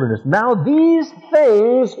in the wilderness. Now these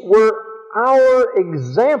things were our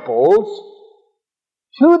examples,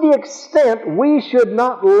 to the extent we should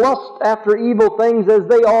not lust after evil things as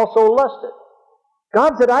they also lusted.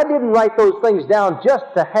 God said, I didn't write those things down just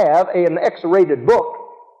to have an X-rated book.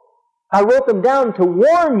 I wrote them down to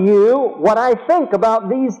warn you what I think about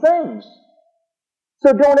these things.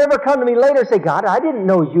 So don't ever come to me later and say, God, I didn't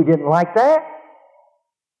know you didn't like that.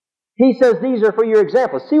 He says these are for your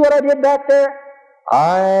examples. See what I did back there?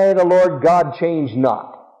 I, the Lord God, change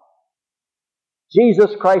not.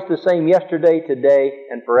 Jesus Christ the same yesterday, today,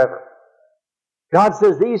 and forever. God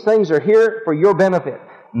says these things are here for your benefit.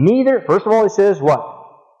 Neither, first of all, He says what?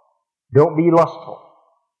 Don't be lustful.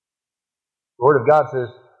 The Word of God says,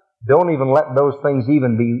 don't even let those things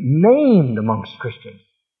even be named amongst Christians.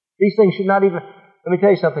 These things should not even... Let me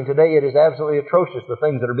tell you something. Today it is absolutely atrocious, the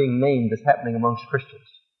things that are being named as happening amongst Christians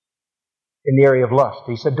in the area of lust.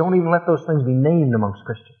 He said, don't even let those things be named amongst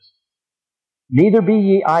Christians. Neither be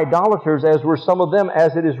ye idolaters, as were some of them,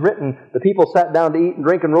 as it is written, the people sat down to eat and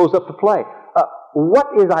drink and rose up to play.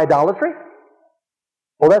 What is idolatry?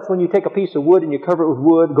 Well, that's when you take a piece of wood and you cover it with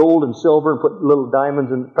wood, gold and silver, and put little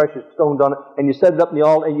diamonds and precious stones on it, and you set it up in the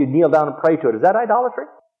altar and you kneel down and pray to it. Is that idolatry?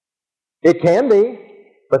 It can be,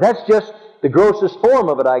 but that's just the grossest form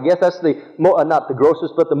of it, I guess. That's not the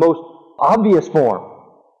grossest, but the most obvious form.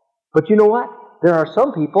 But you know what? There are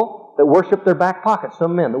some people that worship their back pocket,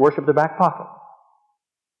 some men that worship their back pocket.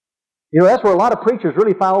 You know, that's where a lot of preachers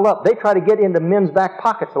really foul up. They try to get into men's back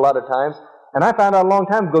pockets a lot of times. And I found out a long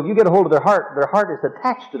time ago, if you get a hold of their heart is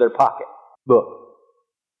attached to their pocketbook.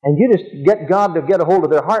 And you just get God to get a hold of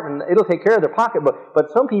their heart and it'll take care of their pocketbook.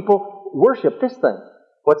 But some people worship this thing.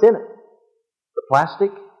 What's in it? The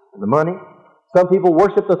plastic and the money. Some people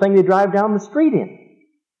worship the thing they drive down the street in.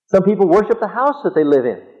 Some people worship the house that they live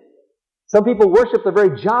in. Some people worship the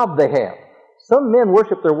very job they have. Some men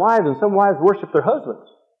worship their wives and some wives worship their husbands.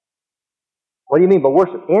 What do you mean by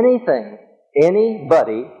worship? Anything,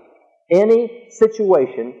 anybody, any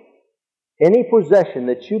situation, any possession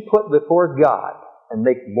that you put before God and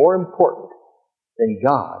make more important than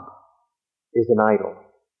God is an idol.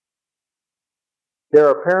 There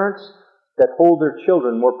are parents that hold their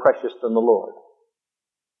children more precious than the Lord.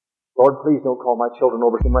 Lord, please don't call my children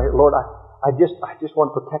over to my... Lord, I just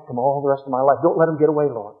want to protect them all the rest of my life. Don't let them get away,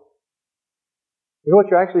 Lord. You know what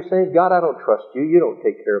you're actually saying? God, I don't trust you. You don't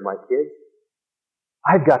take care of my kids.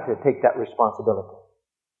 I've got to take that responsibility.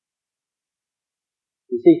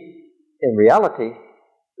 You see, in reality,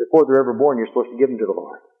 before they're ever born, you're supposed to give them to the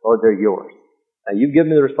Lord. Lord, they're yours. Now, you've given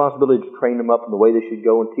me the responsibility to train them up in the way they should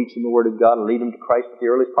go and teach them the Word of God and lead them to Christ at the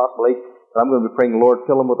earliest possible age. But I'm going to be praying, Lord,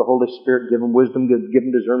 fill them with the Holy Spirit, give them wisdom, give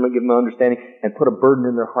them discernment, give them understanding, and put a burden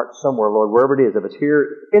in their heart somewhere, Lord, wherever it is. If it's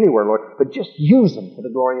here, anywhere, Lord, but just use them for the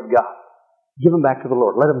glory of God. Give them back to the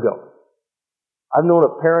Lord. Let them go. I've known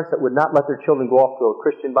of parents that would not let their children go off to a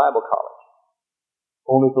Christian Bible college,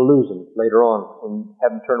 only to lose them later on and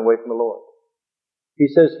have them turn away from the Lord. He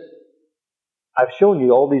says, I've shown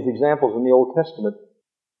you all these examples in the Old Testament.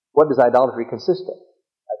 What does idolatry consist of?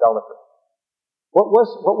 Idolatry. What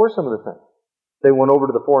were some of the things? They went over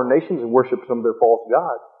to the foreign nations and worshipped some of their false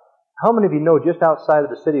gods. How many of you know just outside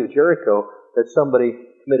of the city of Jericho that somebody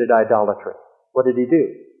committed idolatry? What did he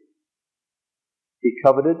do? He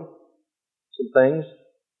coveted some things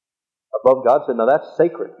above God. Said, now that's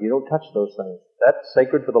sacred. You don't touch those things. That's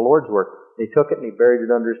sacred for the Lord's work. And he took it and he buried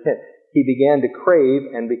it under his tent. He began to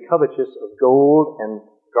crave and be covetous of gold and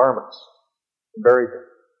garments. And buried them.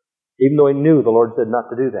 Even though he knew the Lord said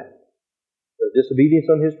not to do that. Disobedience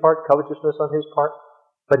on his part, covetousness on his part.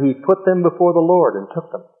 But he put them before the Lord and took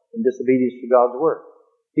them in disobedience to God's word.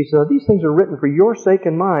 He said, these things are written for your sake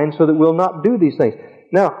and mine so that we'll not do these things.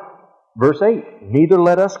 Now, verse 8, neither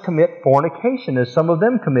let us commit fornication as some of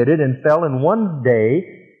them committed and fell in one day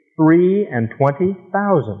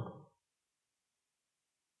 23,000.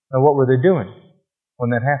 Now what were they doing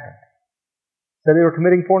when that happened? So they were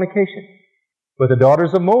committing fornication with the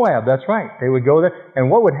daughters of Moab. That's right. They would go there. And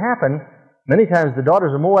what would happen, many times the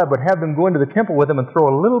daughters of Moab would have them go into the temple with them and throw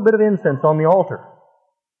a little bit of incense on the altar.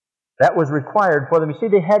 That was required for them. You see,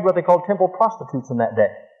 they had what they called temple prostitutes in that day.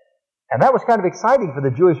 And that was kind of exciting for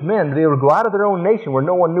the Jewish men to be able to go out of their own nation where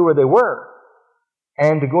no one knew where they were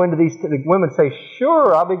and to go into these the women and say,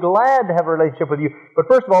 sure, I'll be glad to have a relationship with you. But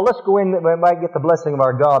first of all, let's go in, we might get the blessing of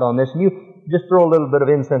our God on this. And you just throw a little bit of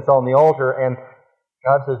incense on the altar. And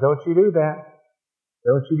God says, don't you do that.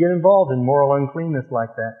 Don't you get involved in moral uncleanness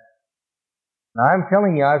like that. Now, I'm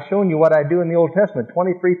telling you, I've shown you what I do in the Old Testament.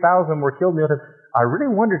 23,000 were killed in the Old Testament. I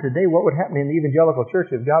really wonder today what would happen in the evangelical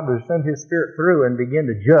church if God would send His Spirit through and begin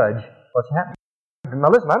to judge what's happening.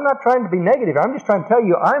 Now listen, I'm not trying to be negative. I'm just trying to tell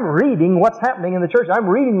you I'm reading what's happening in the church. I'm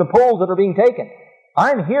reading the polls that are being taken.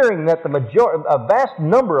 I'm hearing that a vast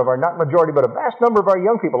number of our, not majority, but a vast number of our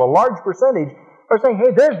young people, a large percentage, are saying,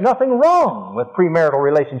 hey, there's nothing wrong with premarital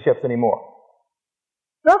relationships anymore.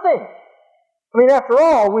 Nothing. I mean, after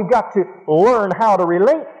all, we've got to learn how to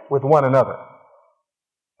relate with one another.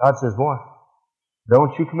 God says, boy,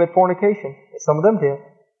 don't you commit fornication. Some of them did.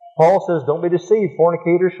 Paul says, don't be deceived.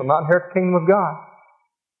 Fornicators shall not inherit the kingdom of God.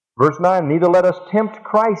 Verse 9, neither let us tempt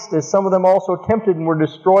Christ, as some of them also tempted and were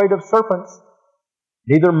destroyed of serpents.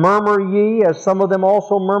 Neither murmur ye, as some of them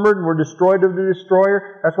also murmured and were destroyed of the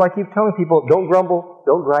destroyer. That's why I keep telling people, don't grumble,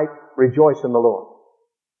 don't gripe, rejoice in the Lord.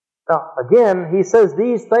 Now, again, he says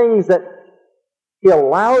these things that He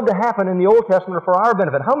allowed to happen in the Old Testament are for our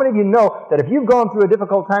benefit. How many of you know that if you've gone through a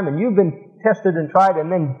difficult time and you've been tested and tried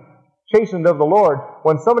and then chastened of the Lord,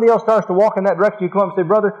 when somebody else starts to walk in that direction, you come up and say,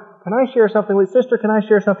 brother, can I share something with you? Sister, can I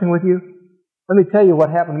share something with you? Let me tell you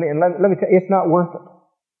what happened to me, and let me tell you, it's not worth it.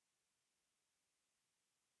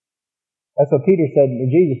 That's what Peter said,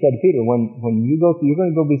 and Jesus said to Peter, when you go, you're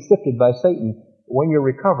going to go be sifted by Satan. When you're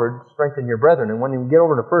recovered, strengthen your brethren. And when you get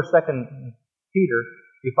over to 1st, 2nd Peter,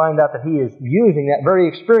 you find out that he is using that very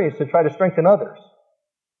experience to try to strengthen others.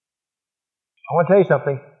 I want to tell you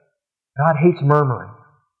something. God hates murmuring.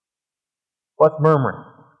 What's murmuring?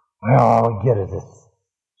 Well, all we get is this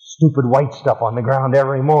stupid white stuff on the ground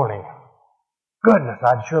every morning. Goodness,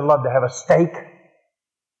 I'd sure love to have a steak.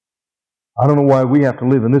 I don't know why we have to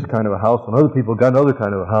live in this kind of a house when other people got another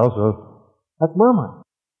kind of a house. That's murmuring.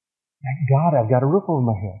 Thank God I've got a roof over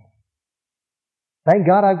my head. Thank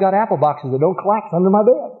God I've got apple boxes that don't collapse under my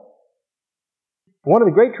bed. One of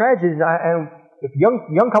the great tragedies, and if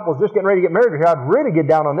young couples just getting ready to get married here, I'd really get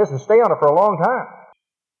down on this and stay on it for a long time.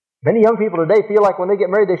 Many young people today feel like when they get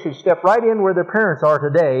married, they should step right in where their parents are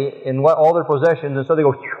today in all their possessions, and so they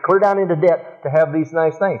go clear down into debt to have these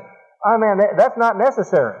nice things. Oh man, that's not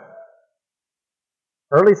necessary.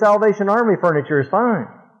 Early Salvation Army furniture is fine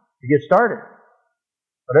to get started.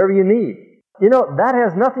 Whatever you need. You know, that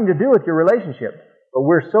has nothing to do with your relationship. But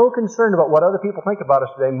we're so concerned about what other people think about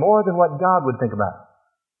us today more than what God would think about us.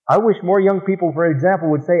 I wish more young people, for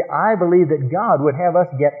example, would say, I believe that God would have us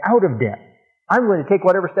get out of debt. I'm going to take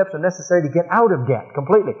whatever steps are necessary to get out of debt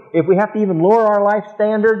completely. If we have to even lower our life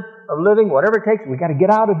standard of living, whatever it takes, we've got to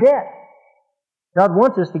get out of debt. God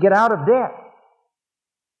wants us to get out of debt.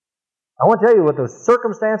 I want to tell you, with the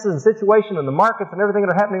circumstances and situation and the markets and everything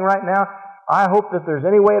that are happening right now, I hope that if there's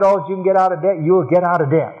any way at all that you can get out of debt, you'll get out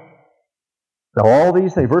of debt. Now all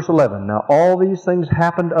these things, verse 11, now all these things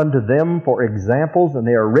happened unto them for examples, and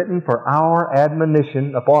they are written for our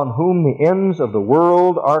admonition, upon whom the ends of the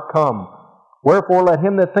world are come. Wherefore let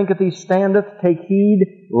him that thinketh he standeth take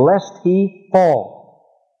heed, lest he fall.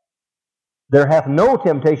 There hath no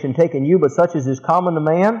temptation taken you, but such as is common to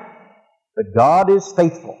man, but God is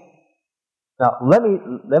faithful. Now, let me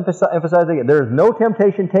emphasize again. There is no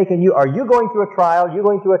temptation taken you. Are you going through a trial? Are you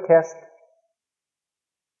going through a test?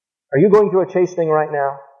 Are you going through a chastening right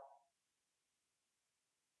now?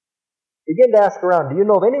 Begin to ask around. Do you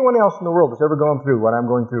know of anyone else in the world that's ever gone through what I'm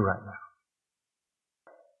going through right now?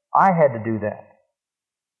 I had to do that.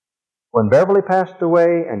 When Beverly passed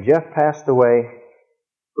away and Jeff passed away,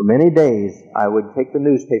 for many days I would take the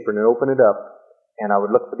newspaper and open it up, and I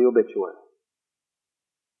would look for the obituary.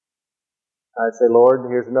 I'd say,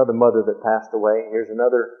 Lord, here's another mother that passed away. Here's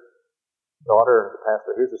another daughter that passed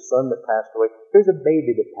away. Here's a son that passed away. Here's a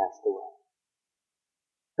baby that passed away.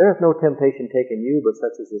 There is no temptation taken you, but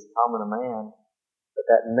such as is common to man. But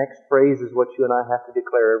that next phrase is what you and I have to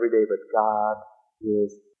declare every day. But God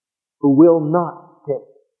is, who will not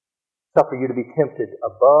suffer you to be tempted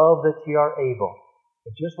above that ye are able.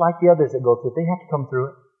 But just like the others that go through it, they have to come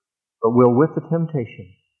through it. But will with the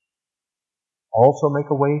temptation also make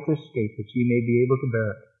a way to escape, that ye may be able to bear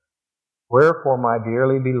it. Wherefore, my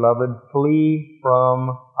dearly beloved, flee from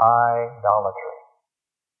idolatry.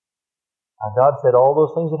 Now, God said all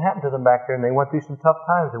those things that happened to them back there, and they went through some tough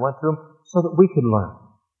times. They went through them so that we could learn.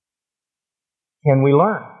 Can we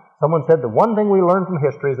learn? Someone said the one thing we learn from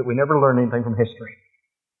history is that we never learn anything from history.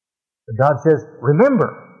 But God says, remember,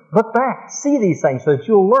 look back, see these things so that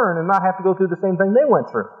you'll learn and not have to go through the same thing they went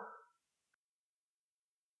through.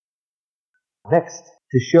 Next,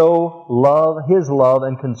 to show love, His love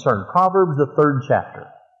and concern. Proverbs, the 3rd chapter.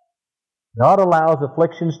 God allows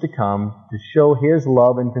afflictions to come to show His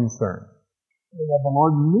love and concern. Of the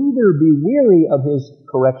Lord, neither be weary of His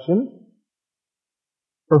correction,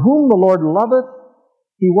 For whom the Lord loveth,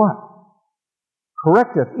 He what?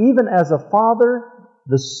 Correcteth, even as a father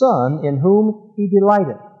the Son in whom He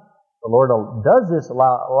delighteth. The Lord does this,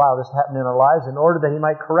 allow this to happen in our lives in order that He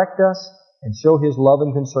might correct us and show His love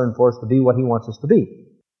and concern for us to be what He wants us to be.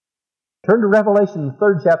 Turn to Revelation, the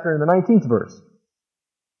 3rd chapter, and the 19th verse.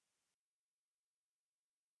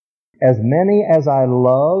 As many as I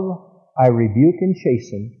love, I rebuke and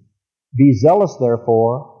chasten. Be zealous,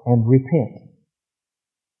 therefore, and repent.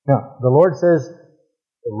 Now, the Lord says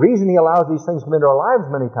the reason He allows these things to come into our lives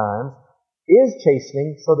many times is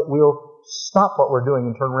chastening so that we'll stop what we're doing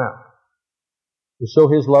and turn around, to show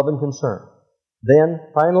His love and concern. Then,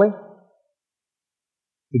 finally,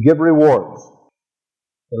 to give rewards.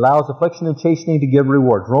 He allows affliction and chastening to give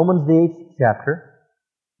rewards. Romans, the 8th chapter,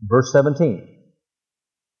 verse 17.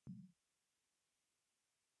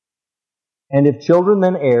 And if children,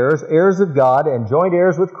 then heirs, heirs of God, and joint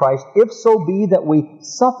heirs with Christ, if so be that we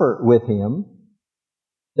suffer with Him,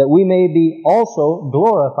 that we may be also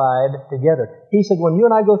glorified together. He said, when you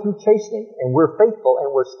and I go through chastening, and we're faithful,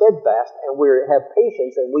 and we're steadfast, and we have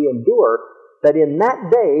patience, and we endure, that in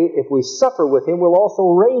that day, if we suffer with Him, we'll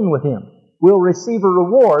also reign with Him. We'll receive a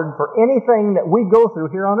reward for anything that we go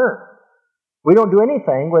through here on earth. We don't do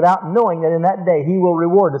anything without knowing that in that day He will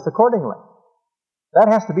reward us accordingly. That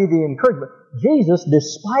has to be the encouragement. Jesus,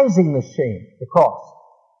 despising the shame, the cross,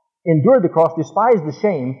 endured the cross, despised the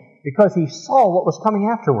shame, because He saw what was coming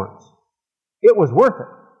afterwards. It was worth it.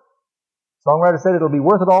 The songwriter said it'll be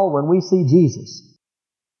worth it all when we see Jesus.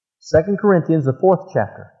 2 Corinthians, the 4th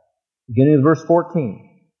chapter, beginning with verse 14.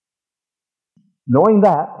 Knowing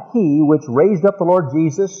that He which raised up the Lord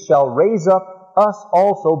Jesus shall raise up us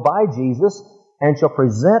also by Jesus, and shall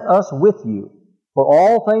present us with you. For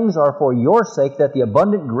all things are for your sake, that the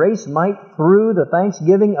abundant grace might through the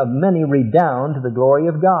thanksgiving of many redound to the glory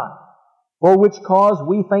of God. For which cause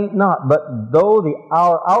we faint not, but though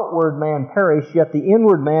our outward man perish, yet the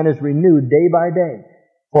inward man is renewed day by day.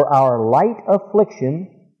 For our light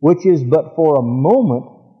affliction, which is but for a moment,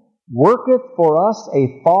 worketh for us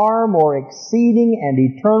a far more exceeding and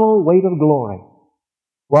eternal weight of glory.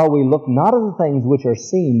 While we look not at the things which are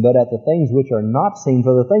seen, but at the things which are not seen.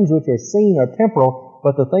 For the things which are seen are temporal,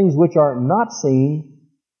 but the things which are not seen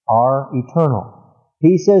are eternal.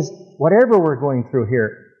 He says, whatever we're going through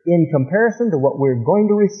here, in comparison to what we're going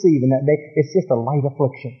to receive in that day, it's just a light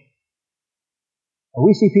affliction. And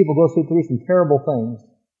we see people go through some terrible things,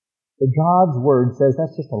 but God's Word says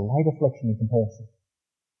that's just a light affliction in comparison.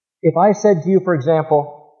 If I said to you, for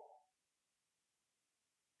example,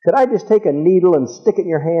 could I just take a needle and stick it in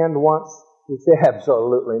your hand once? You'd say,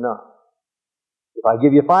 absolutely not. If I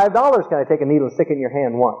give you $5, can I take a needle and stick it in your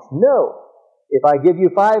hand once? No. If I give you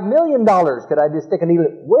 $5 million, could I just stick a needle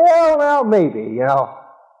in? Well, now, maybe,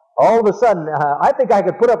 All of a sudden, I think I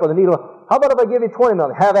could put up with a needle. How about if I give you $20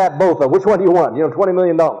 million? Have at both of them. Which one do you want? $20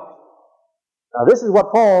 million. Now, this is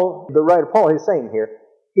what Paul, the writer Paul, is saying here.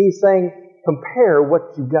 He's saying, compare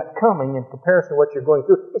what you've got coming in comparison to what you're going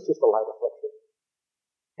through. It's just a light affliction.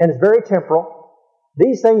 And it's very temporal.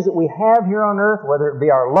 These things that we have here on earth, whether it be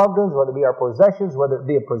our loved ones, whether it be our possessions, whether it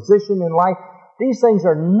be a position in life, these things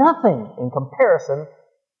are nothing in comparison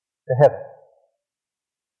to heaven.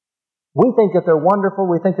 We think that they're wonderful,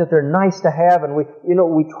 we think that they're nice to have, and we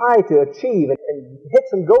try to achieve and hit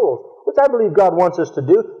some goals, which I believe God wants us to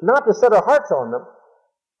do, not to set our hearts on them,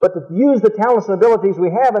 but to use the talents and abilities we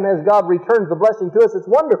have, and as God returns the blessing to us, it's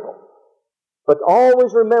wonderful. But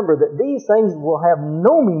always remember that these things will have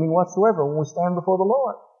no meaning whatsoever when we stand before the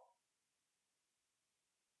Lord.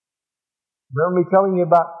 Remember me telling you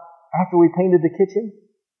about after we painted the kitchen?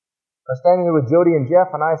 I was standing there with Jody and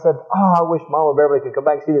Jeff, and I said, I wish Mama Beverly could come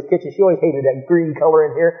back and see this kitchen. She always hated that green color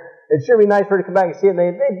in here. It'd sure be nice for her to come back and see it. And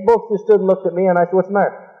they both just stood and looked at me, and I said, what's the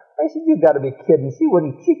matter? I said, you've got to be kidding.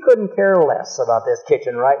 She couldn't care less about this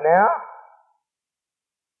kitchen right now.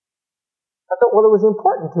 I thought, well, it was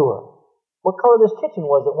important to her what color this kitchen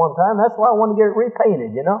was at one time. That's why I wanted to get it repainted,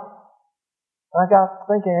 I got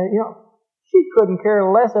thinking, she couldn't care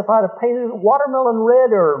less if I'd have painted it watermelon red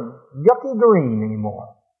or yucky green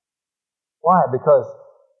anymore. Why? Because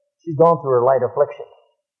she's gone through her light affliction.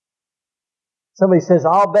 Somebody says,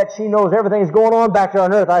 I'll bet she knows everything's going on back there on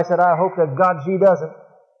earth. I said, I hope to God she doesn't.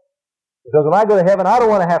 Because when I go to heaven, I don't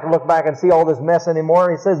want to have to look back and see all this mess anymore.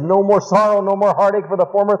 He says, no more sorrow, no more heartache, for the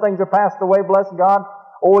former things are passed away, bless God.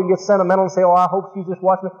 Or we get sentimental and say, I hope she's just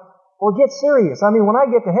watching me. Well, get serious. I mean, when I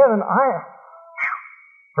get to heaven,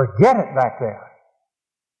 forget it back there.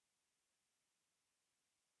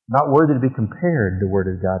 Not worthy to be compared, the Word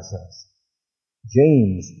of God says.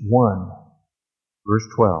 James 1, verse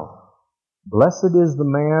 12. Blessed is the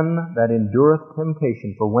man that endureth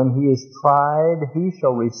temptation, for when he is tried, he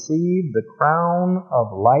shall receive the crown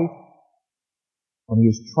of life when he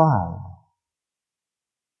is tried.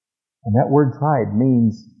 And that word tried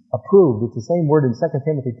means approved. It's the same word in 2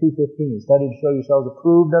 Timothy 2:15. Study to show yourselves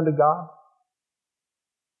approved unto God.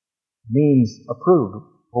 It means approved.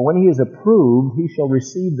 For when he is approved, he shall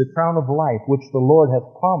receive the crown of life, which the Lord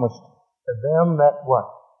hath promised to them that what?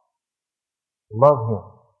 Love him.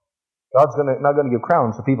 God's not going to give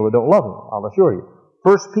crowns to people that don't love him, I'll assure you.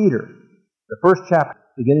 1 Peter, the first chapter,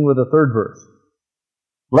 beginning with the 3rd verse.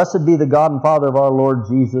 Blessed be the God and Father of our Lord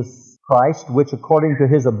Jesus Christ, which according to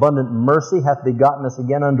his abundant mercy hath begotten us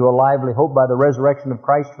again unto a lively hope by the resurrection of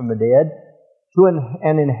Christ from the dead, to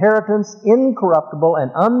an inheritance incorruptible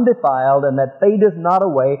and undefiled, and that fadeth not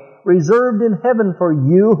away, reserved in heaven for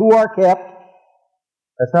you who are kept.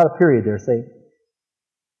 That's not a period there, see?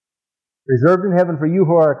 Reserved in heaven for you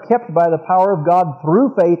who are kept by the power of God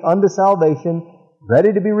through faith unto salvation,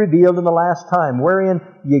 ready to be revealed in the last time, wherein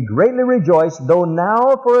ye greatly rejoice, though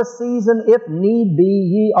now for a season, if need be,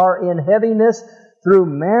 ye are in heaviness through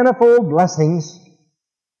manifold blessings.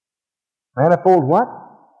 Manifold what?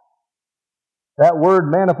 That word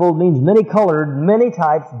manifold means many colored, many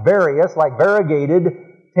types, various, like variegated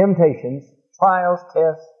temptations, trials,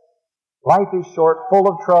 tests. Life is short, full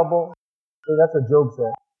of trouble. See, that's what Job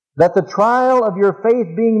said. That the trial of your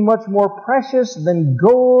faith being much more precious than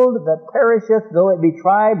gold that perisheth, though it be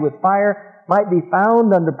tried with fire, might be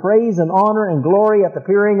found unto praise and honor and glory at the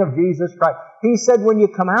appearing of Jesus Christ. He said when you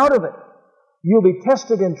come out of it, you'll be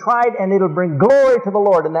tested and tried, and it'll bring glory to the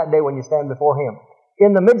Lord in that day when you stand before him.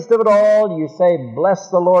 In the midst of it all, you say, Bless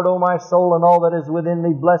the Lord, O my soul, and all that is within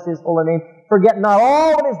me. Bless his holy name. Forget not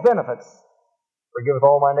all of his benefits. Forgiveth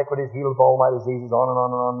all my iniquities, healeth all my diseases, on and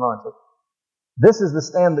on and on and on. This is the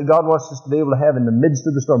stand that God wants us to be able to have in the midst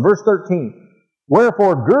of the storm. Verse 13,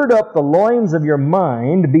 Wherefore gird up the loins of your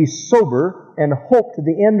mind, be sober, and hope to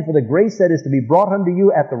the end for the grace that is to be brought unto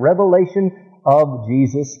you at the revelation of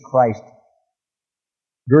Jesus Christ.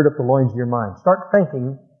 Gird up the loins of your mind. Start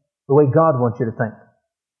thinking the way God wants you to think.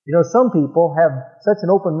 You know, some people have such an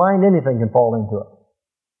open mind, anything can fall into it.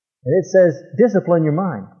 And it says, discipline your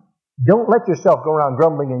mind. Don't let yourself go around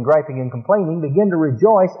grumbling and griping and complaining. Begin to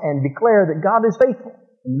rejoice and declare that God is faithful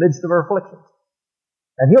in the midst of our afflictions.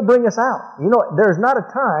 And he'll bring us out. You know, there's not a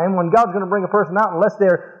time when God's going to bring a person out unless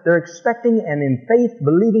they're expecting and in faith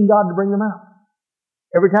believing God to bring them out.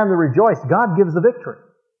 Every time they rejoice, God gives the victory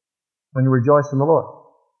when you rejoice in the Lord.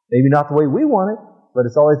 Maybe not the way we want it, but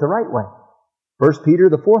it's always the right way. 1 Peter,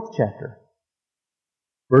 the 4th chapter,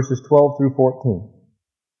 verses 12 through 14.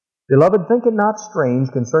 Beloved, think it not strange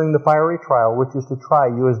concerning the fiery trial which is to try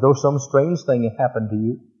you as though some strange thing had happened to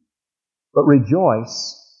you. But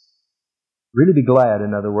rejoice, really be glad,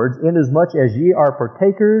 in other words, inasmuch as ye are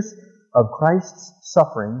partakers of Christ's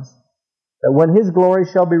sufferings, that when his glory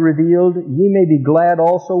shall be revealed, ye may be glad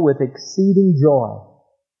also with exceeding joy.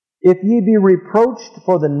 If ye be reproached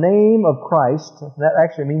for the name of Christ, that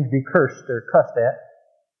actually means be cursed or cussed at,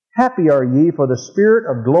 happy are ye, for the Spirit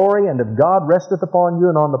of glory and of God resteth upon you,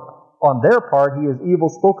 and on their part he is evil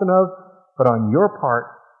spoken of, but on your part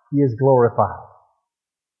he is glorified.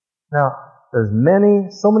 Now, there's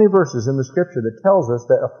so many verses in the Scripture that tells us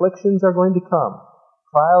that afflictions are going to come,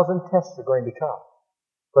 trials and tests are going to come,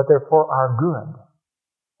 but they're for our good.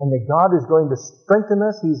 And that God is going to strengthen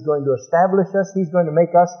us, he's going to establish us, he's going to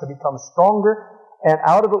make us to become stronger, and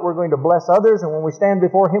out of it we're going to bless others, and when we stand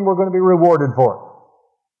before him we're going to be rewarded for it.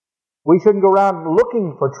 We shouldn't go around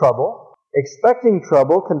looking for trouble, expecting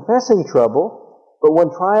trouble, confessing trouble, but when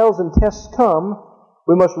trials and tests come,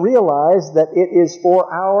 we must realize that it is for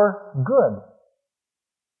our good.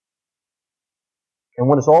 And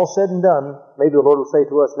when it's all said and done, maybe the Lord will say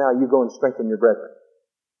to us, now you go and strengthen your brethren.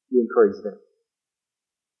 You encourage them.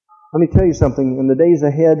 Let me tell you something. In the days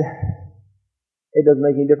ahead, it doesn't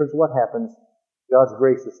make any difference what happens. God's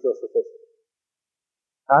grace is still sufficient.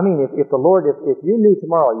 I mean, if the Lord, if you knew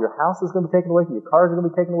tomorrow your house is going to be taken away from you, your cars are going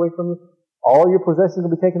to be taken away from you, all your possessions are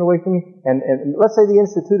going to be taken away from you, and let's say they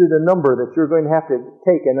instituted a number that you're going to have to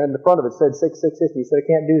take, and in the front of it said 6,650, you said, I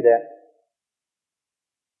can't do that.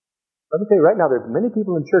 Let me tell you right now, there's many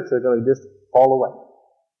people in church that are going to just fall away.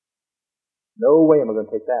 No way am I going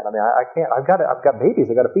to take that. I mean, I can't. I've got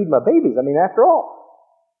babies. I've got to feed my babies. I mean, after all.